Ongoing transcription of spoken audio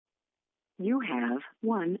You have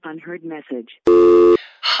one unheard message.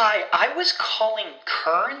 Hi, I was calling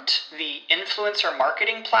Current, the influencer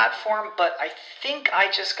marketing platform, but I think I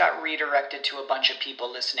just got redirected to a bunch of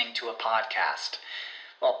people listening to a podcast.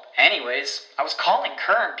 Well, anyways, I was calling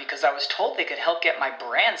Current because I was told they could help get my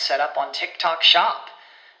brand set up on TikTok Shop,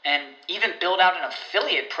 and even build out an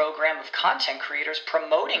affiliate program of content creators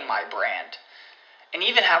promoting my brand, and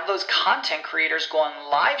even have those content creators go on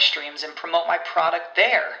live streams and promote my product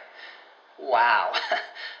there. Wow,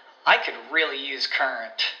 I could really use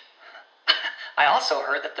Current. I also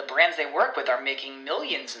heard that the brands they work with are making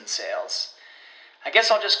millions in sales. I guess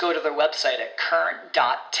I'll just go to their website at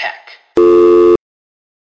current.tech.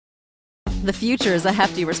 The future is a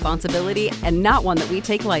hefty responsibility and not one that we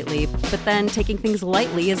take lightly. But then taking things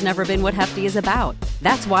lightly has never been what Hefty is about.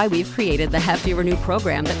 That's why we've created the Hefty Renew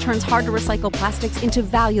program that turns hard-to-recycle plastics into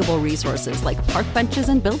valuable resources like park benches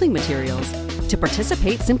and building materials. To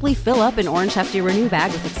participate, simply fill up an orange Hefty Renew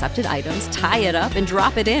bag with accepted items, tie it up, and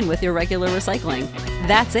drop it in with your regular recycling.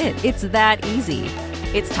 That's it. It's that easy.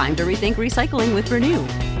 It's time to rethink recycling with Renew.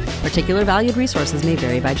 Particular valued resources may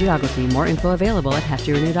vary by geography. More info available at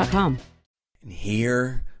heftyrenew.com. And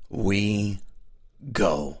here we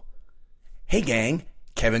go. Hey gang,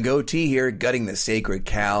 Kevin Goatee here, gutting the sacred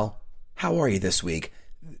cow. How are you this week?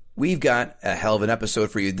 We've got a hell of an episode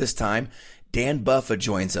for you this time. Dan Buffa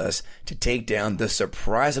joins us to take down the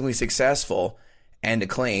surprisingly successful and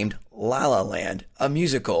acclaimed La La Land, a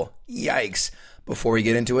musical. Yikes. Before we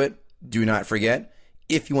get into it, do not forget,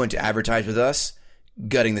 if you want to advertise with us,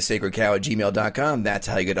 guttingthesacredcow@gmail.com. That's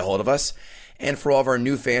how you get a hold of us. And for all of our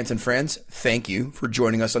new fans and friends, thank you for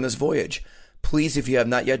joining us on this voyage. Please, if you have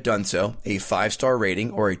not yet done so, a 5-star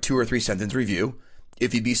rating or a 2 or 3 sentence review,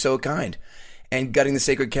 if you'd be so kind. And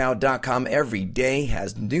guttingthesacredcow.com every day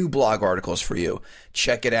has new blog articles for you.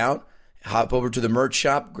 Check it out. Hop over to the merch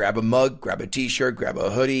shop, grab a mug, grab a t-shirt, grab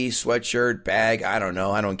a hoodie, sweatshirt, bag, I don't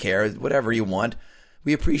know, I don't care, whatever you want.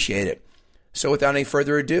 We appreciate it. So without any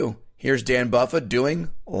further ado, here's Dan Buffa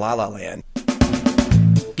doing La La Land.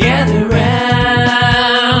 Gather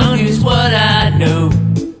round, here's what I know.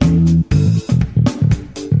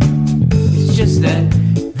 It's just that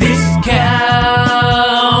this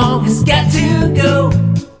cow has got to go.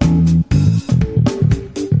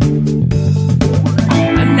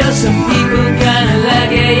 I know some people kinda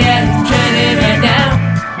like it, yeah, it's trending right now.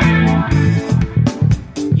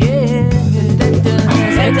 Yeah,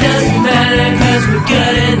 that doesn't matter, cause we're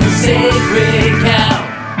gutting the sacred cow.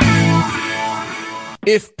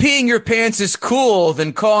 If peeing your pants is cool,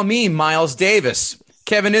 then call me Miles Davis.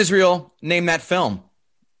 Kevin Israel, name that film.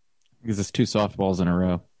 Because it's 2 softballs in a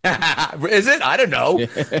row. Is it? I don't know.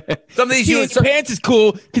 Some of these Peeing your pants is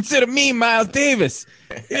cool. Consider me Miles Davis.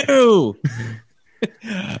 Ew.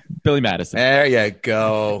 Billy Madison. There you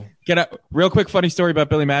go. Real quick funny story about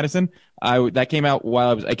Billy Madison. That came out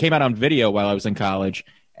I came out on video while I was in college,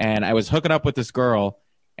 and I was hooking up with this girl.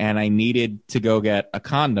 And I needed to go get a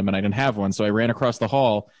condom, and I didn't have one. So I ran across the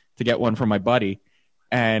hall to get one from my buddy.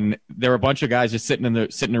 And there were a bunch of guys just sitting in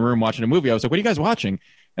a room watching a movie. I was like, what are you guys watching?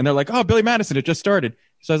 And they're like, oh, Billy Madison, it just started.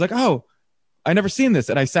 So I was like, oh, I never seen this.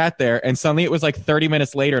 And I sat there, and suddenly it was like 30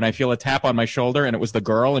 minutes later, and I feel a tap on my shoulder, and it was the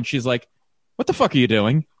girl. And she's like, what the fuck are you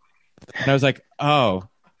doing? And I was like, oh,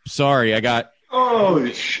 sorry, oh,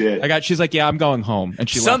 shit. She's like, yeah, I'm going home. And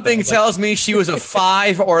something tells me she was a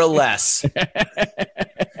 5 or less.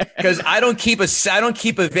 Because I don't keep a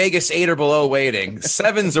Vegas 8 or below waiting.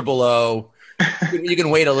 7s or below, you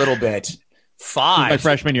can wait a little bit. 5. My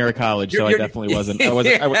freshman year of college, so I definitely wasn't.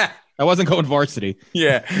 I wasn't going varsity.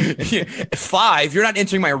 Yeah. 5. You're not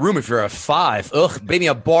entering my room if you're a 5. Ugh, maybe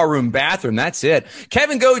a barroom bathroom. That's it.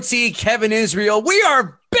 Kevin Goatee, Kevin Israel. We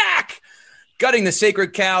are back. Gutting the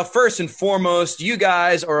Sacred Cow. First and foremost, you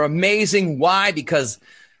guys are amazing. Why? Because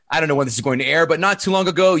I don't know when this is going to air, but not too long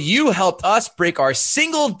ago, you helped us break our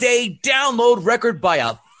single-day download record by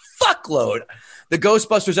a fuckload. The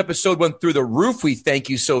Ghostbusters episode went through the roof. We thank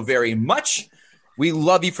you so very much. We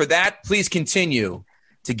love you for that. Please continue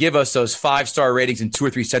to give us those 5-star ratings and 2 or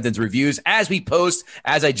 3 sentence reviews as we post,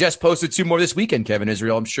 as I just posted 2 more this weekend, Kevin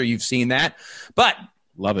Israel. I'm sure you've seen that. But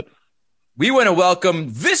love it. We want to welcome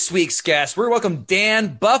this week's guest. We're welcome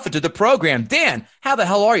Dan Buffa to the program. Dan, how the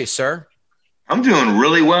hell are you, sir? I'm doing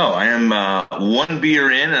really well. I am 1 beer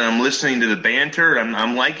in, and I'm listening to the banter.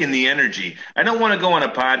 I'm liking the energy. I don't want to go on a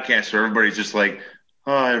podcast where everybody's just like,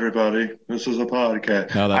 hi, everybody, this is a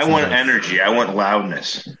podcast. No, I want energy. I want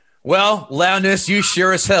loudness. Well, loudness, you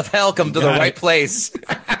sure as hell come to the right place.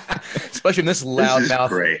 Especially in this loud mouth.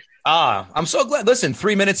 Great. I'm so glad. Listen,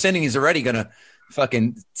 3 minutes in, and he's already going to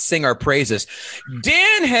fucking sing our praises.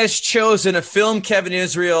 Dan has chosen a film, Kevin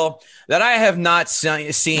Israel, that I have not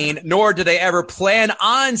seen, nor did I ever plan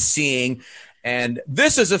on seeing. And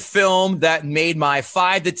this is a film that made my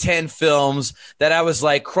 5 to 10 films that I was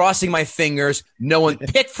like crossing my fingers. No one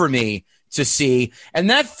picked for me to see.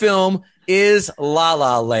 And that film is La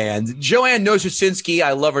La Land. Joanne Nostraczynski,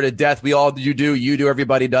 I love her to death. We all you do,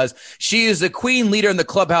 everybody does. She is the queen leader in the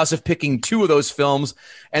clubhouse of picking 2 of those films.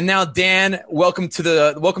 And now, Dan, welcome to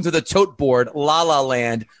the tote board, La La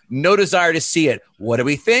Land. No desire to see it. What do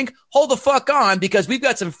we think? Hold the fuck on, because we've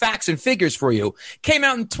got some facts and figures for you. Came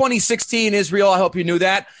out in 2016, Israel. I hope you knew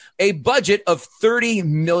that. A budget of $30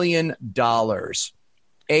 million.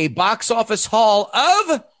 A box office haul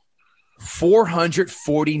of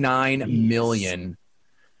 $449 million.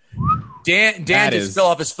 Dan just fell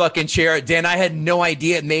off his fucking chair. Dan, I had no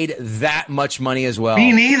idea it made that much money as well.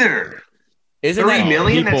 Me neither. Isn't $30 that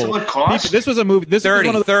million? That's what it cost. This was a movie. This 30, was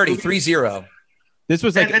one of the 30, 30. This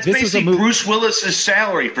was like that's this was a basically movie. Bruce Willis's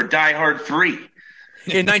salary for Die Hard 3. In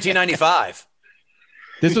 1995.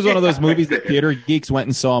 This was one of those movies that theater geeks went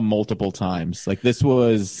and saw multiple times. Like, this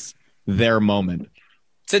was their moment.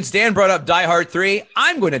 Since Dan brought up Die Hard 3,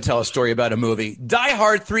 I'm going to tell a story about a movie. Die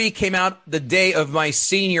Hard 3 came out the day of my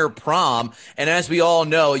senior prom. And as we all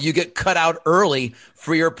know, you get cut out early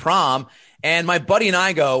for your prom. And my buddy and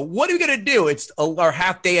I go, what are we going to do? Our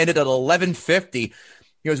half day ended at 11:50.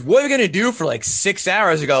 He goes, what are we going to do for like 6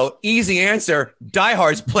 hours? I go, easy answer. Die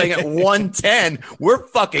Hard's playing at 1:10. We're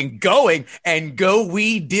fucking going. And go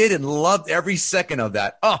we did, and loved every second of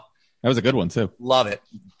that. Oh, That was a good one, too. love it.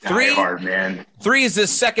 Die Hard, man. 3 is the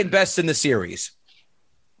second best in the series.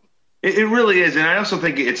 It really is, and I also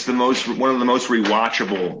think it's one of the most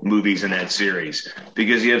rewatchable movies in that series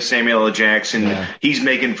because you have Samuel L. Jackson. Yeah. He's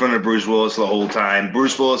making fun of Bruce Willis the whole time.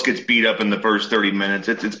 Bruce Willis gets beat up in the first 30 minutes.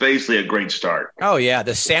 It's basically a great start. Oh, yeah.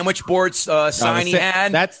 The sandwich board sign he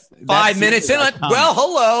had. That's 5 minutes in it. Well,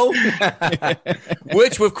 hello.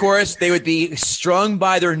 Which, of course, they would be strung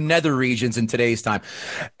by their nether regions in today's time.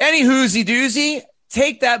 Any whoozy doozy.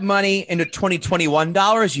 Take that money into 2021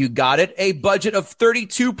 dollars. You got it. A budget of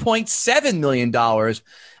 $32.7 million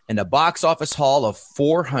and a box office haul of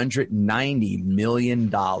 $490 million.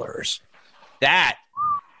 That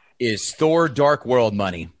is Thor Dark World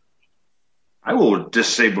money. I will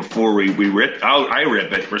just say before we rip, I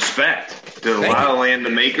rip it. Respect to La La Land, the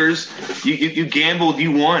makers. You gambled,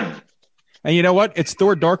 you won. And you know what? It's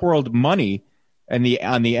Thor Dark World money on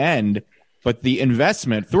the end. But the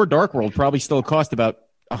investment, Thor Dark World, probably still cost about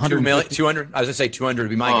 $100 million. 200. I was going to say 200 would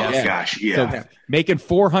be my Oh, guess. gosh, yeah. So making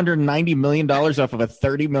 $490 million off of a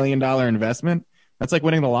 $30 million investment, that's like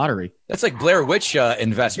winning the lottery. That's like Blair Witch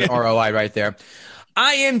investment ROI right there.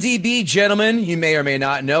 IMDb, gentlemen, you may or may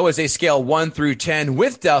not know, is a scale 1 through 10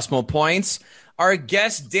 with decimal points. Our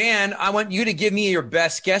guest, Dan, I want you to give me your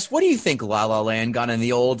best guess. What do you think La La Land got in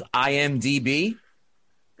the old IMDb?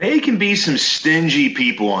 They can be some stingy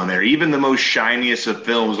people on there. Even the most shiniest of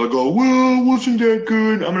films, they'll go, well, wasn't that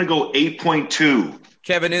good? I'm going to go 8.2.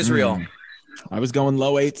 Kevin Israel. I was going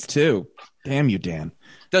low 8s too. Damn you, Dan.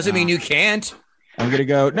 Doesn't mean you can't. I'm going to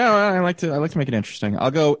go, no, I like to make it interesting. I'll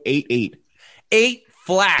go 8.8. 8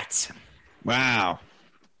 flat. Wow.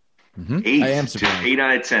 8. I am surprised. 8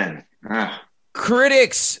 out of 10. Ah.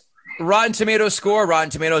 Critics Rotten Tomatoes score. Rotten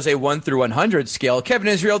Tomatoes a 1 through 100 scale. Kevin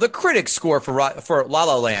Israel, the critics score for La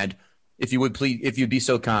La Land, if you would please, if you'd be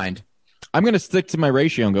so kind. I'm going to stick to my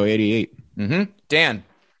ratio and go 88. Dan.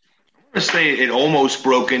 I'm going to say it almost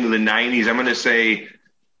broke into the 90s. I'm going to say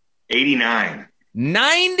 89.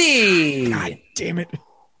 90. God damn it.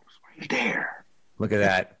 Right there. Look at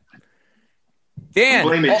that. Dan.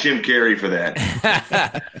 Blame it Jim Carrey for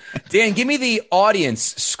that. Dan, give me the audience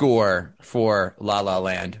score for La La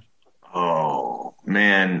Land. Oh,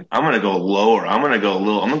 man. I'm going to go lower. I'm going to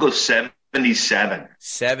go 77.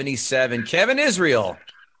 77. Kevin Israel.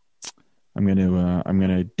 I'm going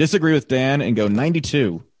to disagree with Dan and go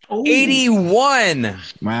 92. Oh, 81.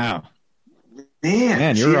 Wow.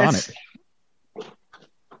 Man, You're on it.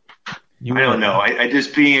 I don't know. I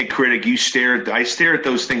just being a critic, I stare at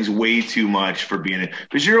those things way too much for being it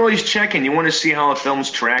because you're always checking. You want to see how a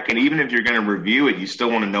film's tracking. Even if you're going to review it, you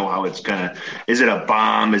still want to know how it's going to. Is it a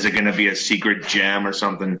bomb? Is it going to be a secret gem or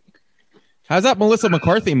something? How's that Melissa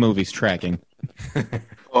McCarthy movies tracking?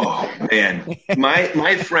 Oh man,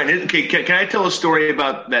 my friend. Okay, can I tell a story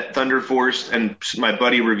about that Thunder Force? And my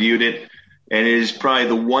buddy reviewed it, and it is probably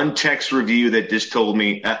the one text review that just told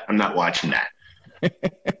me I'm not watching that.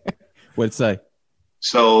 What'd it say?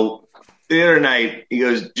 So the other night, he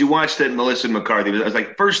goes, "Did you watch that Melissa McCarthy?" I was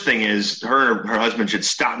like, first thing is her husband should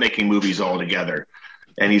stop making movies altogether.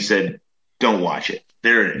 And he said, don't watch it.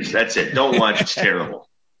 There it is. That's it. Don't watch. It's terrible.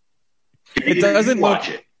 It doesn't watch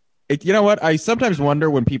look. it. You know what? I sometimes wonder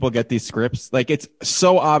when people get these scripts. Like, it's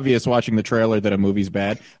so obvious watching the trailer that a movie's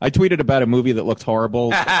bad. I tweeted about a movie that looked horrible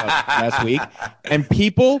last week, and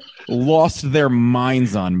people lost their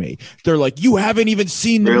minds on me. They're like, "You haven't even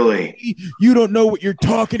seen the movie. You don't know what you're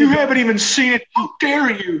talking about. You haven't even seen it. How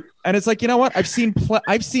dare you?" And it's like, you know what? I've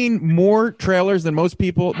seen more trailers than most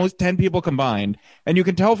 10 people combined, and you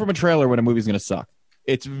can tell from a trailer when a movie's going to suck.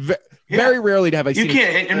 It's very rarely to have I seen. You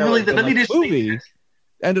can't. And really, let me just movie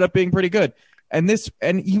ended up being pretty good. And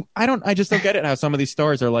I just don't get it how some of these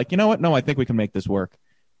stars are like, you know what? No, I think we can make this work.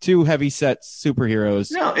 Two heavy set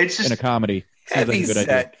superheroes in a comedy. Heavy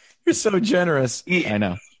set. You're so generous. I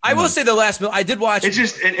know. I will say the last movie I did watch. It's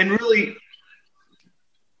just and really.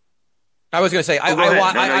 I was going to say I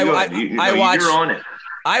watched. You're on it.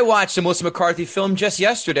 I watched a Melissa McCarthy film just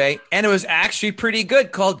yesterday, and it was actually pretty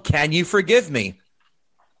good. Called "Can You Forgive Me?"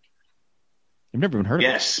 I've never even heard of it.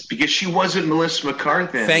 Yes, because she wasn't Melissa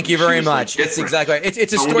McCarthy. Thank you very much. It's exactly right.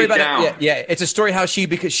 It's a story about it. Yeah. It's a story how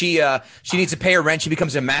because she needs to pay her rent, she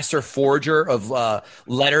becomes a master forger of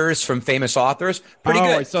letters from famous authors. Pretty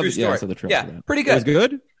good. I saw the trailer. Yeah, pretty good. It was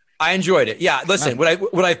good. I enjoyed it. Yeah, listen, would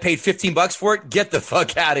I paid $15 for it? Get the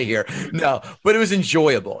fuck out of here. No, but it was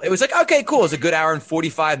enjoyable. It was like, okay, cool. It was a good hour and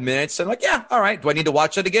 45 minutes. I'm like, yeah, all right. Do I need to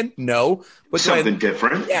watch it again? No. But something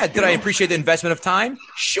different. Yeah. Did I appreciate the investment of time?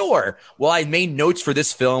 Sure. Well, I made notes for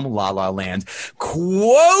this film, La La Land.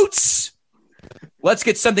 Quotes. Let's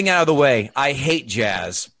get something out of the way. I hate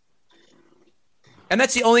jazz. And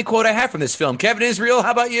that's the only quote I have from this film. Kevin Israel,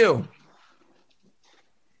 how about you?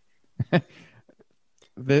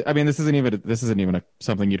 This isn't even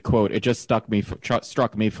something you'd quote. It just struck me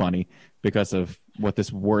funny because of what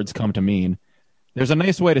this words come to mean. There's a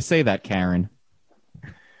nice way to say that, Karen.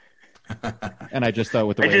 And I just thought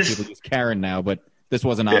with the way people use Karen now, but this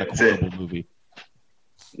was not a quotable movie.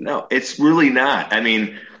 No, it's really not. I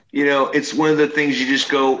mean, it's one of the things you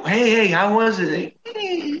just go, hey, how was it?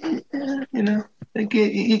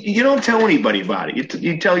 You don't tell anybody about it.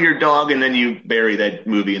 You tell your dog, and then you bury that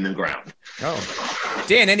movie in the ground. Oh,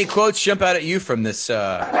 Dan, any quotes jump out at you from this?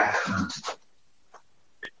 Sorry,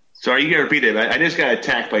 you got to repeat it. I just got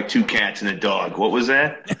attacked by 2 cats and a dog. What was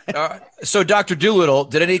that? So, Dr. Dolittle,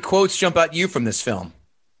 did any quotes jump out at you from this film?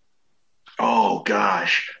 Oh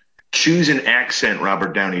gosh, choose an accent,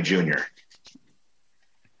 Robert Downey Jr.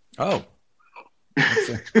 Oh.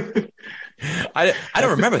 I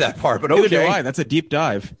don't remember that part, but okay. Neither do I. That's a deep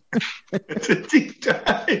dive. It's a deep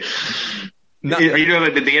dive. No. Are you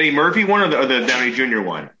doing the Eddie Murphy one or the Downey Jr.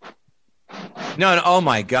 one? No. Oh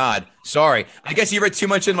my God. Sorry. I guess you read too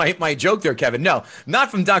much in my joke there, Kevin. No,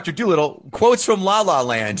 not from Dr. Dolittle. Quotes from La La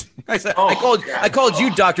Land. I called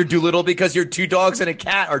you Dr. Dolittle because you're 2 dogs and a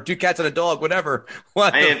cat, or 2 cats and a dog, whatever.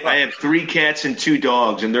 I have 3 cats and 2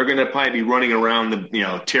 dogs, and they're going to probably be running around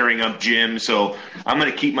tearing up Jim. So I'm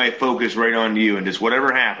going to keep my focus right on you and just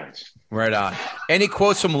whatever happens. Right on. Any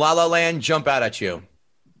quotes from La La Land jump out at you?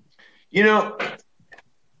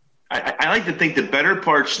 I like to think the better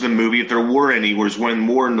parts of the movie, if there were any, was when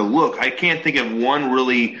more in the look. I can't think of one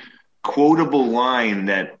really quotable line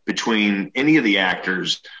that between any of the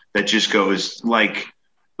actors that just goes like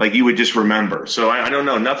you would just remember. So I don't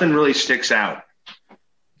know. Nothing really sticks out.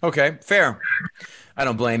 Okay, fair. I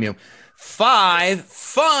don't blame you. 5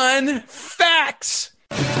 fun facts.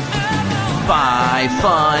 5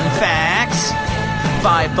 fun facts.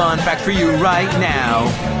 5 fun facts for you right now.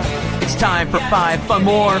 It's time for 5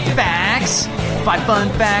 more facts. 5 fun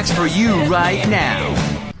facts for you right now.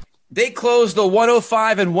 They closed the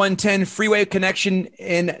 105 and 110 freeway connection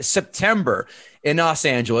in September in Los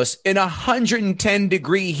Angeles in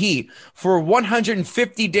 110-degree heat for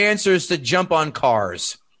 150 dancers to jump on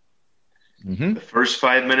cars. Mm-hmm. The first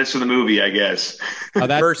 5 minutes of the movie, I guess.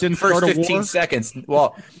 First 15 seconds.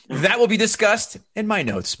 Well, that will be discussed in my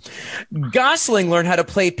notes. Gosling learned how to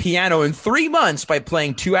play piano in 3 months by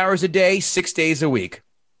playing 2 hours a day, 6 days a week.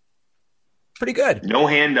 Pretty good. No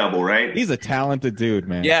hand double, right? He's a talented dude,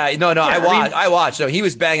 man. Yeah, no. I watched. So he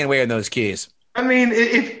was banging away on those keys. I mean,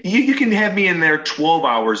 if you can have me in there 12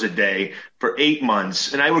 hours a day for 8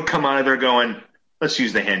 months, and I would come out of there going, let's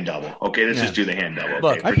use the hand double. Okay, let's just do the hand double.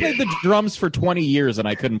 Look, I played the drums for 20 years, and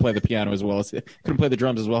I couldn't play the drums as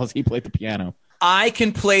well as he played the piano. I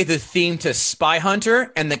can play the theme to Spy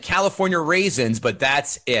Hunter and the California Raisins, but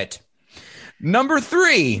that's it. Number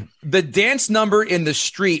 3, the dance number in the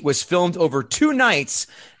street was filmed over 2 nights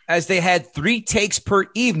as they had 3 takes per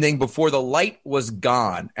evening before the light was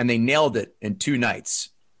gone, and they nailed it in 2 nights.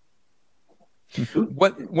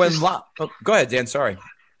 Go ahead, Dan. Sorry.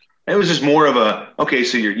 It was just more of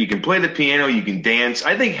so you can play the piano, you can dance.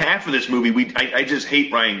 I think half of this movie, I just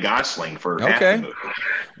hate Ryan Gosling for half the movie.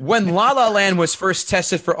 When La La Land was first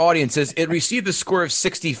tested for audiences, it received a score of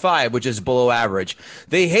 65, which is below average.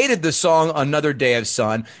 They hated the song Another Day of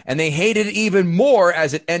Sun, and they hated it even more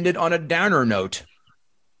as it ended on a downer note.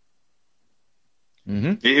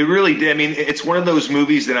 Mm-hmm. It really did. I mean, it's one of those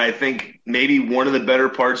movies that I think maybe one of the better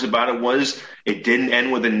parts about it was it didn't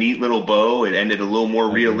end with a neat little bow. It ended a little more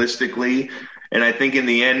realistically. And I think in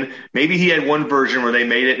the end, maybe he had one version where they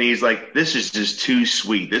made it and he's like, this is just too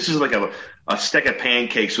sweet. This is like a stack of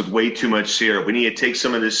pancakes with way too much syrup. We need to take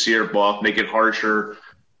some of this syrup off, make it harsher.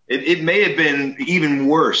 It may have been even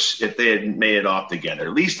worse if they had made it off together,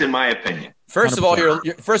 at least in my opinion. First of all,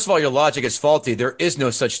 your logic is faulty. There is no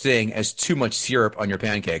such thing as too much syrup on your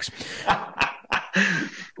pancakes.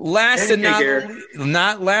 Last and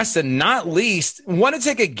not least, want to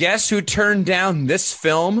take a guess who turned down this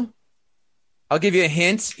film? I'll give you a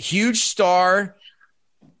hint. Huge star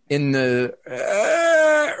in the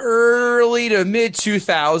early to mid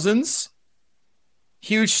 2000s.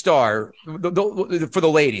 Huge star for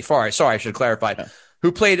the lady. Sorry, I should clarify.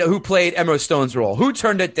 Who played Emma Stone's role? Who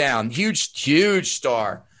turned it down? Huge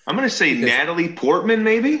star. I'm going to say Natalie Portman,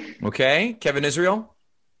 maybe. Okay, Kevin Israel.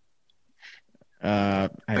 I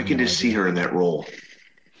can just see her in that role.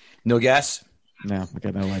 No guess. No, I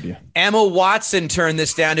got no idea. Emma Watson turned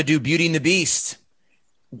this down to do Beauty and the Beast,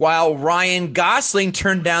 while Ryan Gosling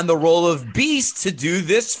turned down the role of Beast to do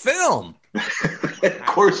this film. Of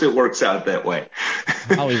course, it works out that way.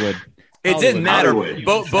 Hollywood. It didn't matter. Hollywood.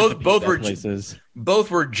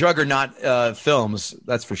 Both were juggernaut films.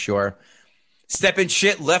 That's for sure. Stepping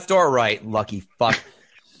shit left or right. Lucky fuck.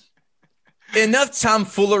 Enough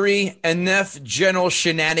tomfoolery. Enough general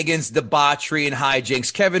shenanigans, debauchery, and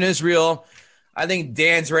hijinks. Kevin Israel, I think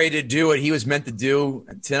Dan's ready to do what he was meant to do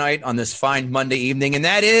tonight on this fine Monday evening, and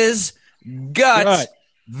that is gut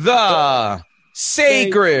the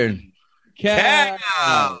sacred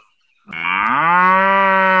cow.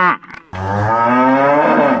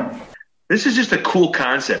 This is just a cool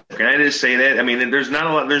concept. Can I just say that? I mean, there's not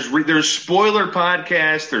a lot. There's spoiler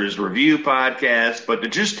podcasts, there's review podcasts, but to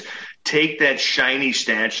just take that shiny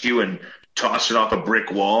statue and toss it off a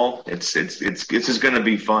brick wall, it's just going to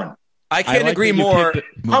be fun. I can't agree more.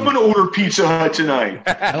 I'm going to order Pizza Hut tonight.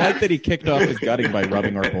 I like that he kicked off his gutting by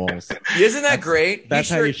rubbing our balls. Isn't that great? That's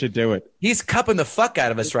how you should do it. He's cupping the fuck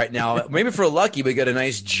out of us right now. Maybe if we're lucky, we get a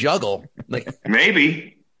nice juggle.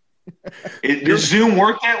 Maybe. Does Zoom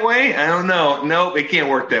work that way? I don't know. No, it can't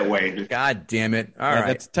work that way. God damn it. All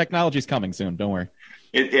right. Technology's coming soon. Don't worry.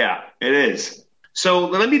 It is. So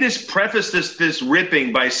let me just preface this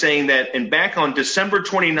ripping by saying that, and back on December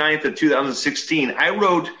 29th of 2016, I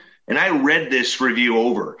wrote and I read this review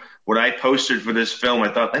over, what I posted for this film.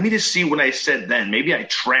 I thought, let me just see what I said then. Maybe I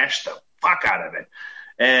trashed the fuck out of it.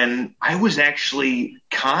 And I was actually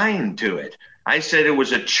kind to it. I said it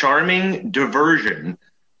was a charming diversion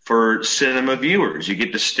for cinema viewers. You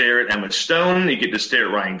get to stare at Emma Stone, you get to stare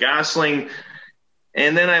at Ryan Gosling.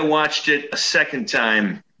 And then I watched it a second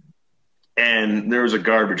time, and there was a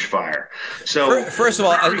garbage fire. So first of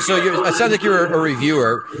all, it sounds like you're a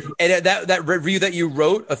reviewer, and that review that you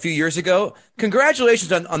wrote a few years ago,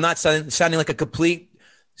 congratulations on not sounding like a complete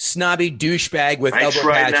snobby douchebag with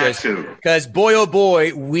elbow patches. Because boy, oh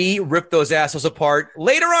boy, we ripped those assholes apart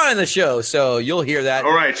later on in the show, so you'll hear that.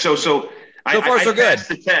 All right, so far so good. Passed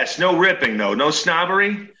the test. No ripping though, no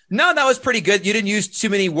snobbery. No, that was pretty good. You didn't use too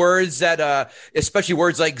many words that, especially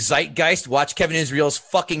words like zeitgeist. Watch Kevin Israel's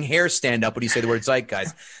fucking hair stand up when you say the word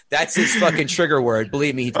zeitgeist. That's his fucking trigger word.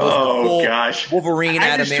 Believe me. He throws gosh. Wolverine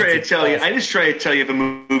I just try to tell you if a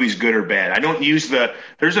movie's good or bad. I don't use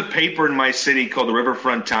there's a paper in my city called the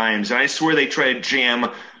Riverfront Times, and I swear they try to jam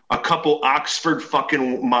a couple Oxford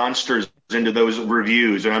fucking monsters into those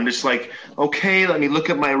reviews, and I'm just like, okay, let me look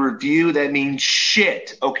at my review. That means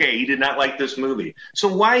shit. Okay, he did not like this movie, so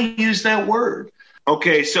why use that word?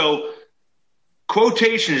 Okay, so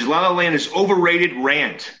quotations. La La Land is overrated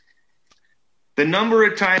rant. The number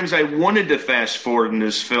of times I wanted to fast forward in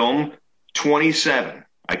this film, 27.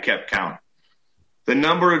 I kept count. The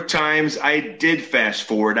number of times I did fast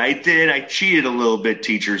forward, I cheated a little bit,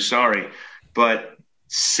 teacher, sorry, but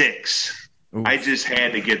 6. Oof. I just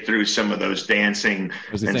had to get through some of those dancing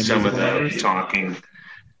and some of the talking.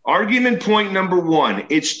 Argument point number 1,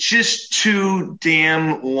 it's just too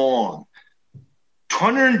damn long.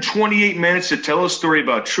 128 minutes to tell a story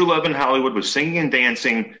about true love in Hollywood with singing and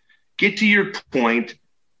dancing. Get to your point.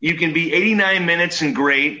 You can be 89 minutes and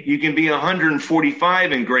great. You can be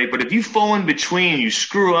 145 and great. But if you fall in between, you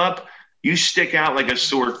screw up, you stick out like a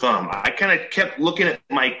sore thumb. I kind of kept looking at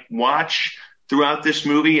my watch throughout this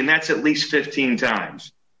movie, and that's at least 15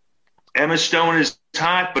 times. Emma Stone is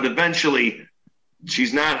hot, but eventually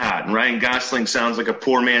she's not hot. And Ryan Gosling sounds like a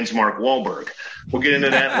poor man's Mark Wahlberg. We'll get into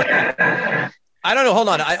that later. I don't know. Hold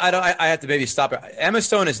on. I have to maybe stop it. Emma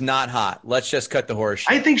Stone is not hot. Let's just cut the horse.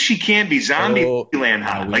 I think she can be Zombieland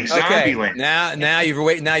hot, like Zombieland. Now you've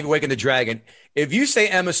awakened the dragon. If you say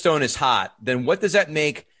Emma Stone is hot, then what does that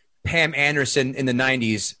make Pam Anderson in the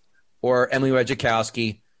 90s or Emily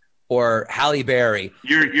Ratajkowski or Halle Berry?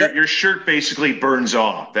 Your shirt basically burns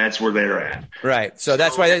off. That's where they're at. Right. So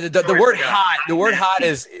that's why the word hot. The word hot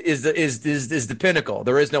is the pinnacle.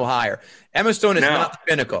 There is no higher. Emma Stone is not the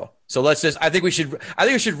pinnacle. So I think we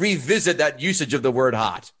should revisit that usage of the word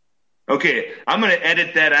hot. Okay, I'm going to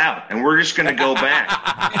edit that out, and we're just going to go back.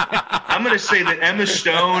 I'm going to say that Emma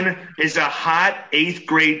Stone is a hot 8th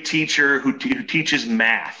grade teacher who teaches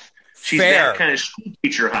math. She's that kind of school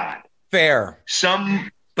teacher hot. Fair.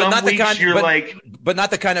 But not the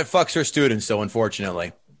kind that fucks her students, though,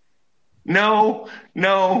 unfortunately. No,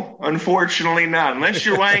 unfortunately not. Unless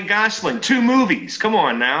you're Ryan Gosling. 2 movies. Come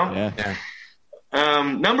on now. Yeah.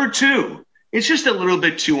 Number 2, it's just a little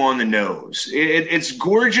bit too on the nose. It's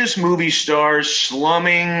gorgeous movie stars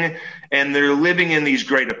slumming, and they're living in these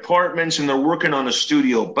great apartments, and they're working on a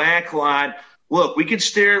studio backlot. Look, we could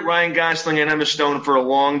stare at Ryan Gosling and Emma Stone for a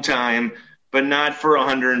long time, but not for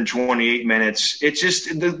 128 minutes. It's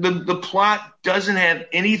just the plot doesn't have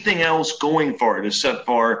anything else going for it except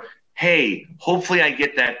for, hey, hopefully I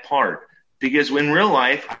get that part. Because in real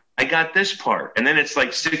life, I got this part. And then it's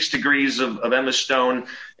like 6 degrees of Emma Stone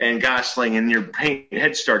and Gosling, and your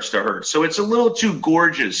head starts to hurt. So it's a little too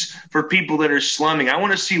gorgeous for people that are slumming. I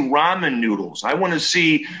want to see ramen noodles. I want to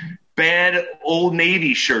see bad Old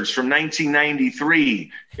Navy shirts from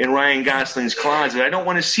 1993 in Ryan Gosling's closet. I don't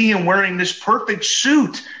want to see him wearing this perfect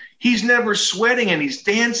suit. He's never sweating, and he's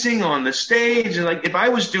dancing on the stage. And like, if I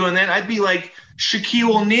was doing that, I'd be like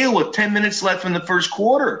Shaquille O'Neal with 10 minutes left in the first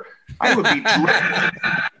quarter. I would be dreaded.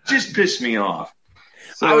 Just pissed me off.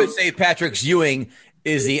 So, I would say Patrick Ewing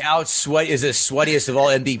is the sweatiest of all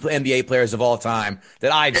NBA players of all time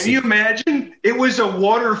that I've seen. Can you imagine? It was a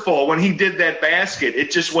waterfall when he did that basket.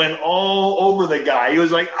 It just went all over the guy. He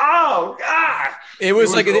was like, "Oh God!" It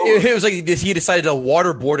was like he decided to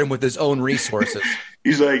waterboard him with his own resources.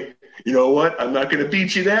 He's like, you know what? I'm not going to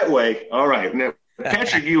beat you that way. All right. Now,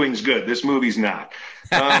 Patrick Ewing's good. This movie's not.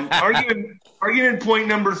 Argument point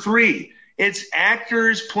number 3. It's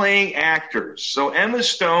actors playing actors. So Emma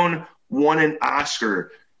Stone won an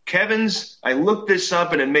Oscar. Kevin's, I looked this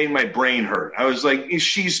up and it made my brain hurt. I was like,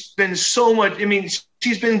 she's been so much. I mean,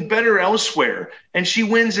 she's been better elsewhere. And she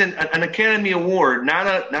wins an Academy Award,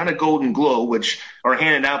 not a Golden Globe, which are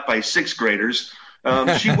handed out by 6th graders.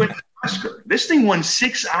 She wins an Oscar. This thing won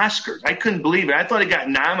 6 Oscars. I couldn't believe it. I thought it got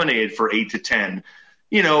nominated for 8 to 10.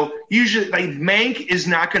 You know, usually like Mank is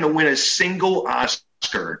not going to win a single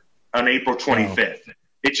Oscar on April 25th. Oh.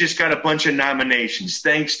 It just got a bunch of nominations.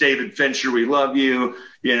 Thanks, David Fincher. We love you.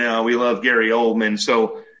 You know, we love Gary Oldman.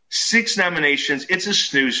 So 6 nominations. It's a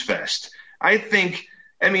snooze fest. I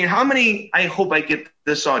hope I get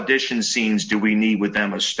this audition scenes do we need with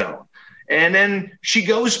Emma Stone? And then she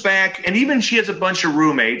goes back, and even she has a bunch of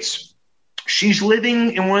roommates. She's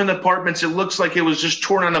living in one of the apartments. It looks like it was just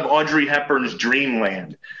torn out of Audrey Hepburn's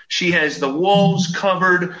Dreamland. She has the walls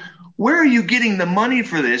covered. Where are you getting the money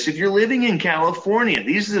for this if you're living in California?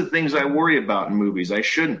 These are the things I worry about in movies. I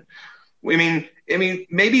shouldn't. I mean,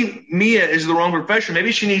 maybe Mia is the wrong profession.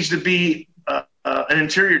 Maybe she needs to be an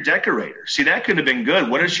interior decorator. See, that could have been good.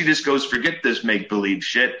 What if she just goes, forget this make-believe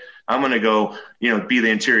shit. I'm going to go, be the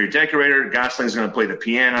interior decorator. Gosling's going to play the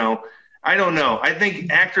piano. I don't know. I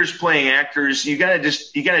think actors playing actors, you got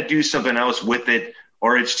to do something else with it,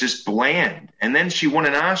 or it's just bland. And then she won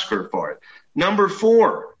an Oscar for it. Number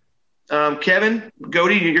 4, Kevin,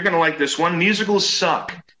 Goaty, you're going to like this one. Musicals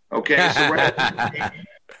suck. Okay. So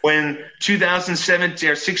when 2017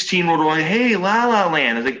 or 16 rolled along, hey, La La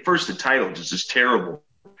Land, I think first the title just is terrible.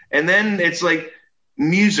 And then it's like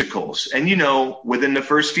musicals. And, within the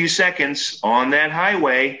first few seconds on that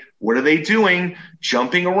highway, what are they doing?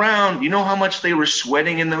 Jumping around. You know how much they were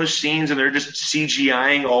sweating in those scenes, and they're just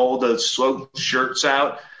CGIing all the shirts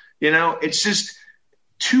out. It's just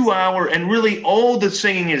 2 hour, and really all the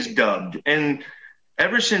singing is dubbed. And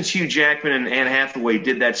ever since Hugh Jackman and Anne Hathaway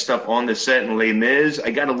did that stuff on the set in Les Mis,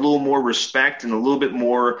 I got a little more respect and a little bit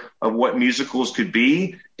more of what musicals could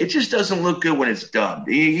be. It just doesn't look good when it's dubbed.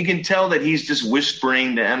 You can tell that he's just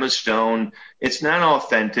whispering to Emma Stone. It's not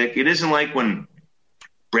authentic. It isn't like when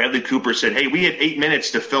Bradley Cooper said, hey, we had 8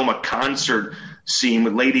 minutes to film a concert scene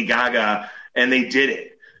with Lady Gaga, and they did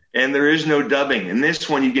it. And there is no dubbing. In this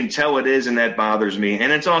one, you can tell it is, and that bothers me.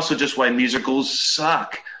 And it's also just why musicals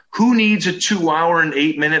suck. Who needs a 2-hour and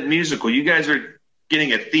 8-minute musical? You guys are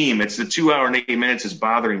getting a theme. It's the 2 hour and 8 minutes is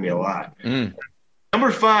bothering me a lot.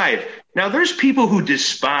 Number 5. Now, there's people who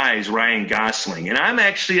despise Ryan Gosling, and I'm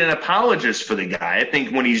actually an apologist for the guy. I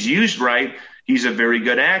think when he's used right, he's a very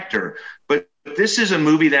good actor. But this is a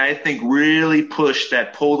movie that I think really pushed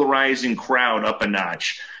that polarizing crowd up a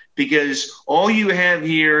notch, because all you have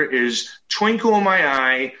here is Twinkle in My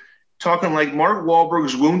Eye talking like Mark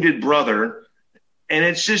Wahlberg's wounded brother. And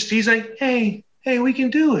it's just, he's like, hey, we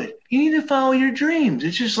can do it. You need to follow your dreams.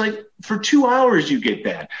 It's just like for 2 hours you get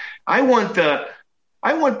that. I want the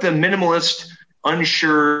minimalist,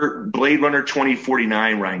 unsure Blade Runner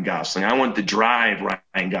 2049 Ryan Gosling. I want the drive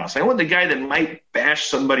Ryan Gosling. I want the guy that might bash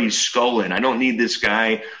somebody's skull in. I don't need this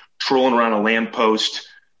guy trolling around a lamppost,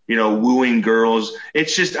 wooing girls.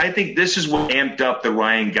 It's just, I think this is what amped up the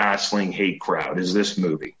Ryan Gosling hate crowd, is this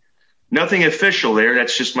movie. Nothing official there.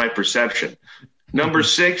 That's just my perception. Number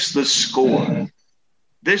 6, the score.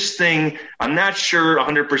 This thing, I'm not sure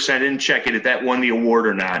 100%, didn't check it if that won the award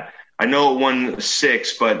or not. I know it won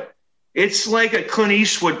 6, but it's like a Clint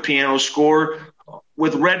Eastwood piano score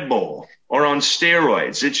with Red Bull or on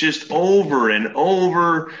steroids. It's just over and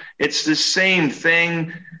over. It's the same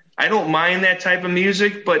thing. I don't mind that type of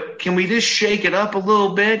music, but can we just shake it up a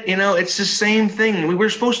little bit? It's the same thing. We were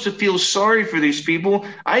supposed to feel sorry for these people.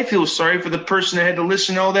 I feel sorry for the person that had to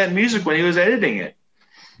listen to all that music when he was editing it.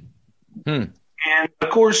 And, of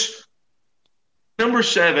course, number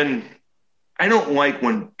 7, I don't like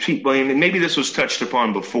when people, maybe this was touched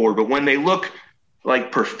upon before, but when they look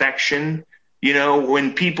like perfection,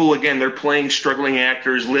 when people, again, they're playing struggling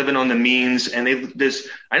actors, living on the means, and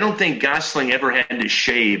I don't think Gosling ever had to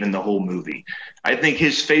shave in the whole movie. I think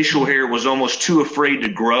his facial hair was almost too afraid to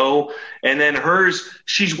grow. And then hers,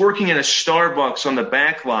 she's working in a Starbucks on the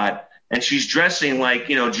back lot, and she's dressing like,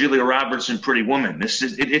 Julia Roberts in Pretty Woman. It's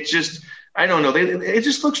just, I don't know. It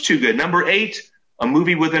just looks too good. Number 8, a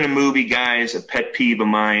movie within a movie, guys, a pet peeve of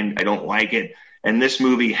mine. I don't like it. And this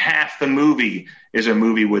movie, half the movie is a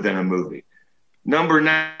movie within a movie. Number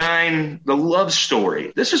 9, the love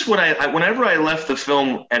story. This is what whenever I left the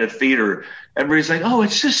film at a theater, everybody's like, oh,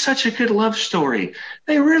 it's just such a good love story.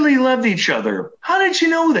 They really loved each other. How did you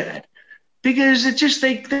know that? Because it just,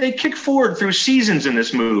 they kick forward through seasons in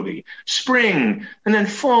this movie. Spring, and then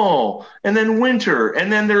fall, and then winter,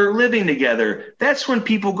 and then they're living together. That's when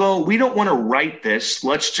people go, we don't want to write this.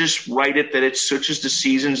 Let's just write it that it switches to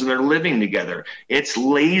seasons and they're living together. It's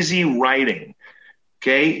lazy writing.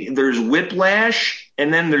 Okay, there's Whiplash,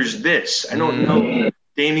 and then there's this. I don't know.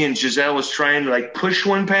 Damien Chazelle was trying to push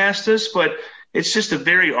one past us, but it's just a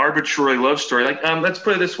very arbitrary love story. Let's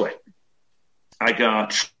put it this way.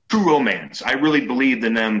 True Romance. I really believed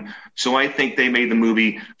in them, so I think they made the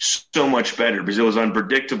movie so much better because it was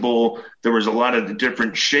unpredictable. There was a lot of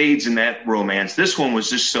different shades in that romance. This one was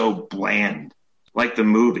just so bland, like the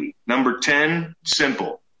movie. Number 10,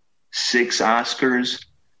 simple. 6 Oscars,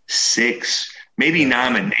 6 maybe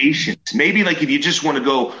nominations. Maybe if you just want to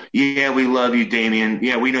go, yeah, we love you, Damien.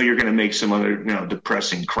 Yeah, we know you're going to make some other,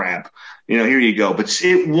 depressing crap. Here you go. But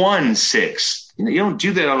it won 6. You don't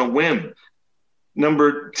do that on a whim.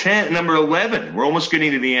 Number 11. We're almost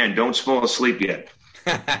getting to the end. Don't fall asleep yet.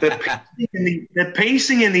 The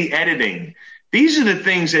pacing and the editing. These are the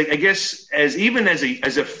things that I guess as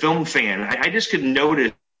a film fan, I just could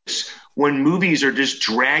notice when movies are just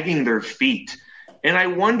dragging their feet. And I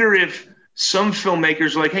wonder if some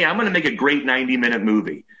filmmakers are like, hey, I'm going to make a great 90-minute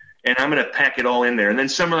movie, and I'm going to pack it all in there. And then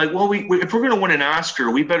some are like, well, if we're going to win an Oscar,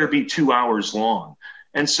 we better be 2 hours long.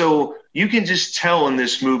 And so you can just tell in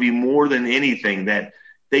this movie more than anything that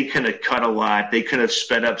they could have cut a lot. They could have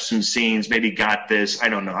sped up some scenes, maybe got this. I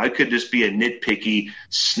don't know. I could just be a nitpicky,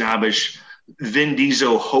 snobbish, Vin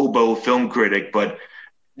Diesel hobo film critic. But,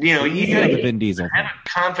 you got to Vin Diesel. Have a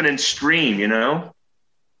confident stream,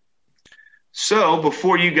 So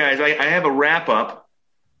before you guys, I have a wrap up.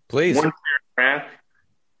 Please. One paragraph.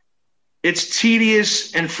 It's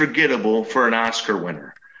tedious and forgettable for an Oscar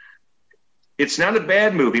winner. It's not a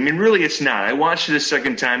bad movie. I mean, really, it's not. I watched it a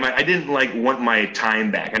second time. I didn't want my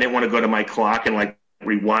time back. I didn't want to go to my clock and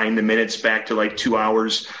rewind the minutes back to 2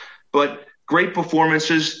 hours. But great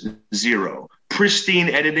performances, 0. Pristine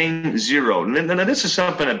editing, 0. Now, this is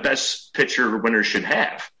something a Best Picture winner should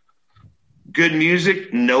have. Good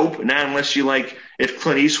music? Nope. Not unless you if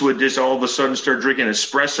Clint Eastwood just all of a sudden started drinking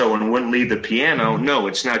espresso and wouldn't leave the piano. No,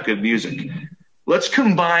 it's not good music. Let's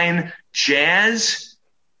combine jazz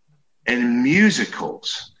and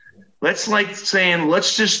musicals. Let's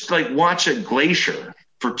let's just watch a glacier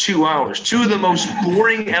for 2 hours. Two of the most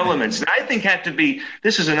boring elements. And I think have to be,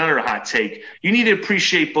 this is another hot take. You need to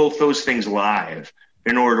appreciate both those things live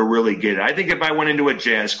in order to really get it. I think if I went into a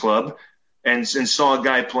jazz club and saw a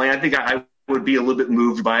guy play, I think I would be a little bit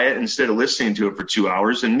moved by it instead of listening to it for 2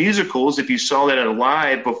 hours. And musicals, if you saw that at a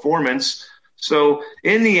live performance. So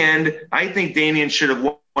in the end, I think Damien should have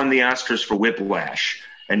won the Oscars for Whiplash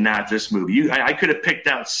and not this movie. I could have picked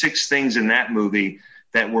out 6 things in that movie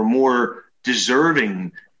that were more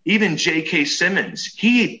deserving. Even J.K. Simmons,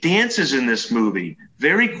 he dances in this movie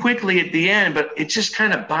very quickly at the end, but it just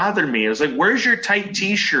kind of bothered me. It was like, where's your tight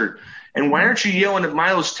T-shirt? And why aren't you yelling at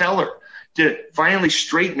Miles Teller to finally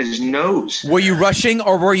straighten his nose? Were you rushing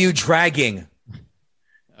or were you dragging?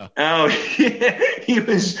 Oh, yeah,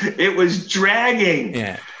 it was dragging.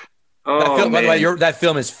 Yeah. Oh, by the way, that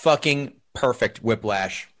film is fucking perfect,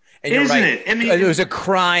 Whiplash. And you're Isn't right. it? I mean, it was a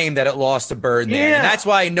crime that it lost to Birdman. Yeah. And that's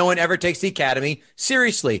why no one ever takes the Academy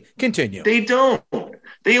seriously. Continue. They don't.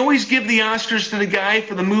 They always give the Oscars to the guy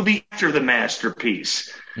for the movie after the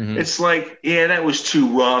masterpiece. Mm-hmm. It's like, yeah, that was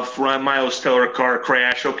too rough. Miles Teller car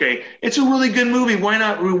crash. Okay, it's a really good movie. Why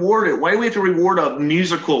not reward it? Why do we have to reward a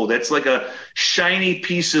musical that's like a shiny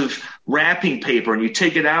piece of wrapping paper and you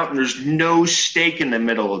take it out and there's no stake in the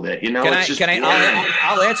middle of it? You know,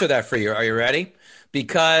 I'll answer that for you. Are you ready?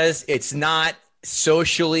 Because it's not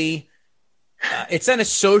socially, it's not a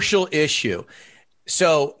social issue.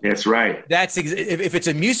 So that's right. If it's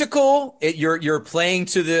a musical, you're playing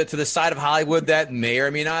to the side of Hollywood that may or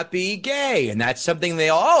may not be gay, and that's something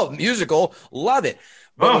musical, love it.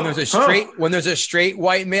 But when there's a straight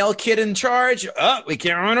white male kid in charge, we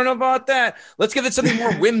can't. I don't know about that. Let's give it something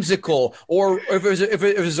more whimsical, or if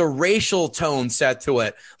it was a racial tone set to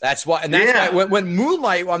it. That's why. And that's why when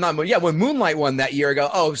Moonlight, when Moonlight won that year ago.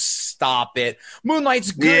 Oh, stop it!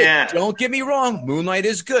 Moonlight's good. Yeah. Don't get me wrong. Moonlight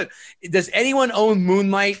is good. Does anyone own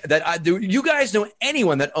Moonlight? Do you guys know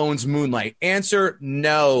anyone that owns Moonlight? Answer: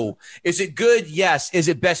 no. Is it good? Yes. Is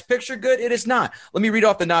it Best Picture good? It is not. Let me read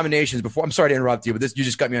off the nominations before. I'm sorry to interrupt you, but you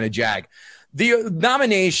just got me on a jag. The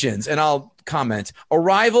nominations, and I'll comment.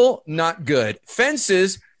 Arrival, not good.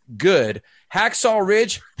 Fences, good. Hacksaw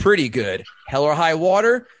Ridge, pretty good. Hell or High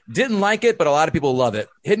Water, didn't like it, but a lot of people love it.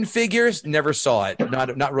 Hidden Figures, never saw it.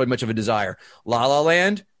 Not really much of a desire. La La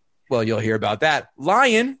Land, well, you'll hear about that.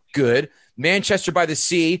 Lion, good. Manchester by the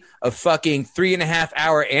Sea, a fucking 3.5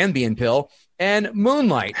 hour Ambien pill. And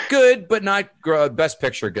Moonlight, good, but not Best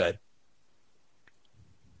Picture good.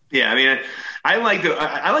 Yeah, I mean, I like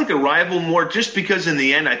the Arrival more just because in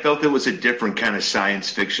the end I felt it was a different kind of science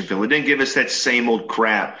fiction film. It didn't give us that same old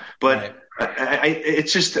crap. But right.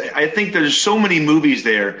 I think there's so many movies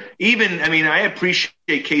there. I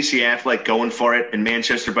appreciate Casey Affleck going for it in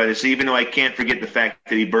Manchester by the Sea, even though I can't forget the fact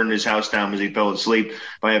that he burned his house down as he fell asleep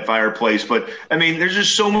by a fireplace. But, there's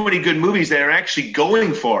just so many good movies that are actually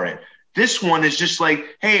going for it. This one is just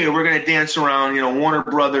like, hey, we're going to dance around, Warner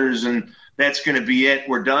Brothers, and that's going to be it.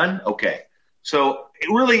 We're done? Okay. So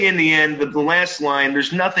really, in the end, the last line,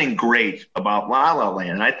 there's nothing great about La La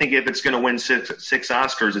Land. And I think if it's going to win six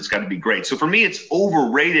Oscars, it's got to be great. So for me, it's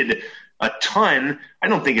overrated a ton. I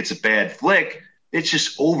don't think it's a bad flick. It's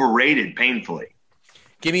just overrated painfully.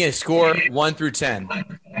 Give me a score 1 through 10.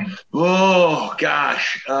 Oh,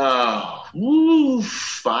 gosh.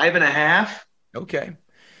 5.5. Okay.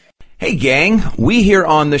 Hey, gang. We here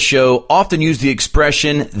on the show often use the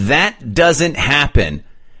expression, that doesn't happen.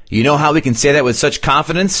 You know how we can say that with such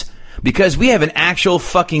confidence? Because we have an actual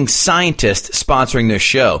fucking scientist sponsoring this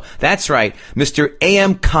show. That's right. Mr.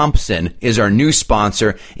 A.M. Compson is our new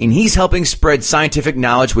sponsor, and he's helping spread scientific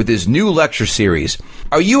knowledge with his new lecture series.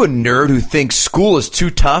 Are you a nerd who thinks school is too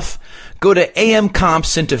tough? Go to A.M.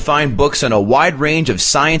 Compson to find books on a wide range of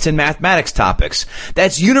science and mathematics topics.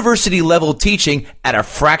 That's university-level teaching at a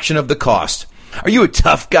fraction of the cost. Are you a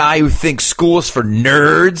tough guy who thinks school is for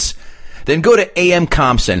nerds? Then go to A.M.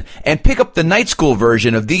 Compson and pick up the night school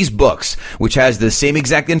version of these books, which has the same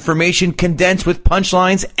exact information condensed with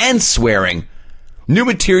punchlines and swearing. New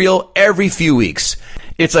material every few weeks.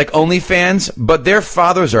 It's like OnlyFans, but their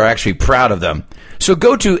fathers are actually proud of them. So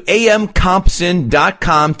go to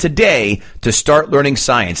amcompson.com today to start learning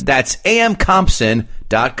science. That's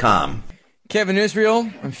amcompson.com. Kevin Israel,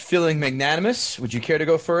 I'm feeling magnanimous. Would you care to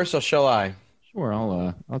go first, or shall I? Sure,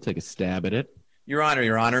 I'll take a stab at it. Your Honor,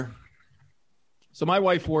 Your Honor. So my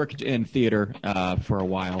wife worked in theater for a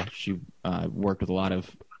while. She worked with a lot of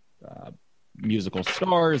musical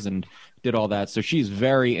stars and did all that. So she's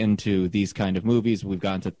very into these kind of movies. We've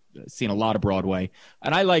gotten to seen a lot of Broadway,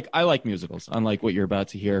 and I like musicals. Unlike what you're about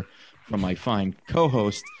to hear from my fine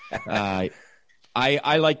co-host,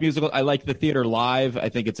 I like musicals. I like the theater live. I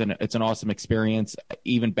think it's an awesome experience.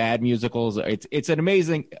 Even bad musicals, it's an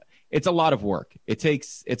amazing. It's a lot of work. It's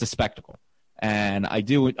a spectacle, and I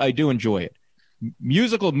do enjoy it.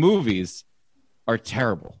 Musical movies are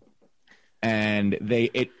terrible, and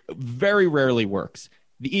it very rarely works.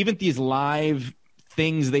 Even these live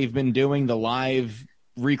things they've been doing, the live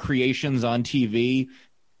recreations on TV,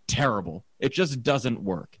 terrible. It just doesn't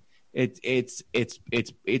work. It's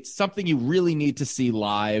something you really need to see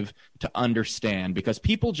live to understand, because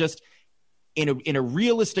people just in a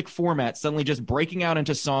realistic format suddenly just breaking out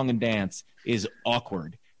into song and dance is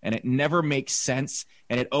awkward, and it never makes sense,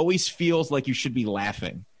 and it always feels like you should be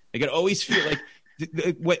laughing. Like it always feels like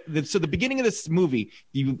so the beginning of this movie,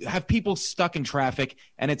 you have people stuck in traffic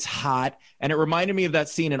and it's hot, and it reminded me of that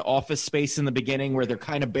scene in Office Space in the beginning where they're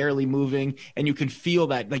kind of barely moving, and you can feel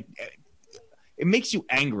that, like, it makes you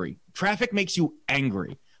angry. Traffic makes you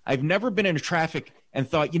angry. I've never been in traffic and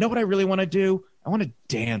thought, you know what I really want to do? I want to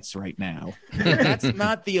dance right now. That's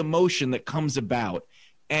not the emotion that comes about.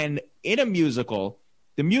 And in a musical,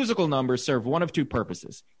 the musical numbers serve one of two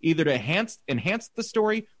purposes: either to enhance the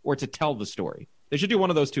story or to tell the story. They should do one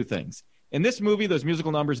of those two things. In this movie, those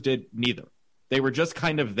musical numbers did neither. They were just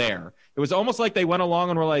kind of there. It was almost like they went along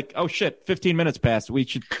and were like, oh shit, 15 minutes passed.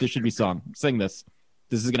 This should be sung. Sing this.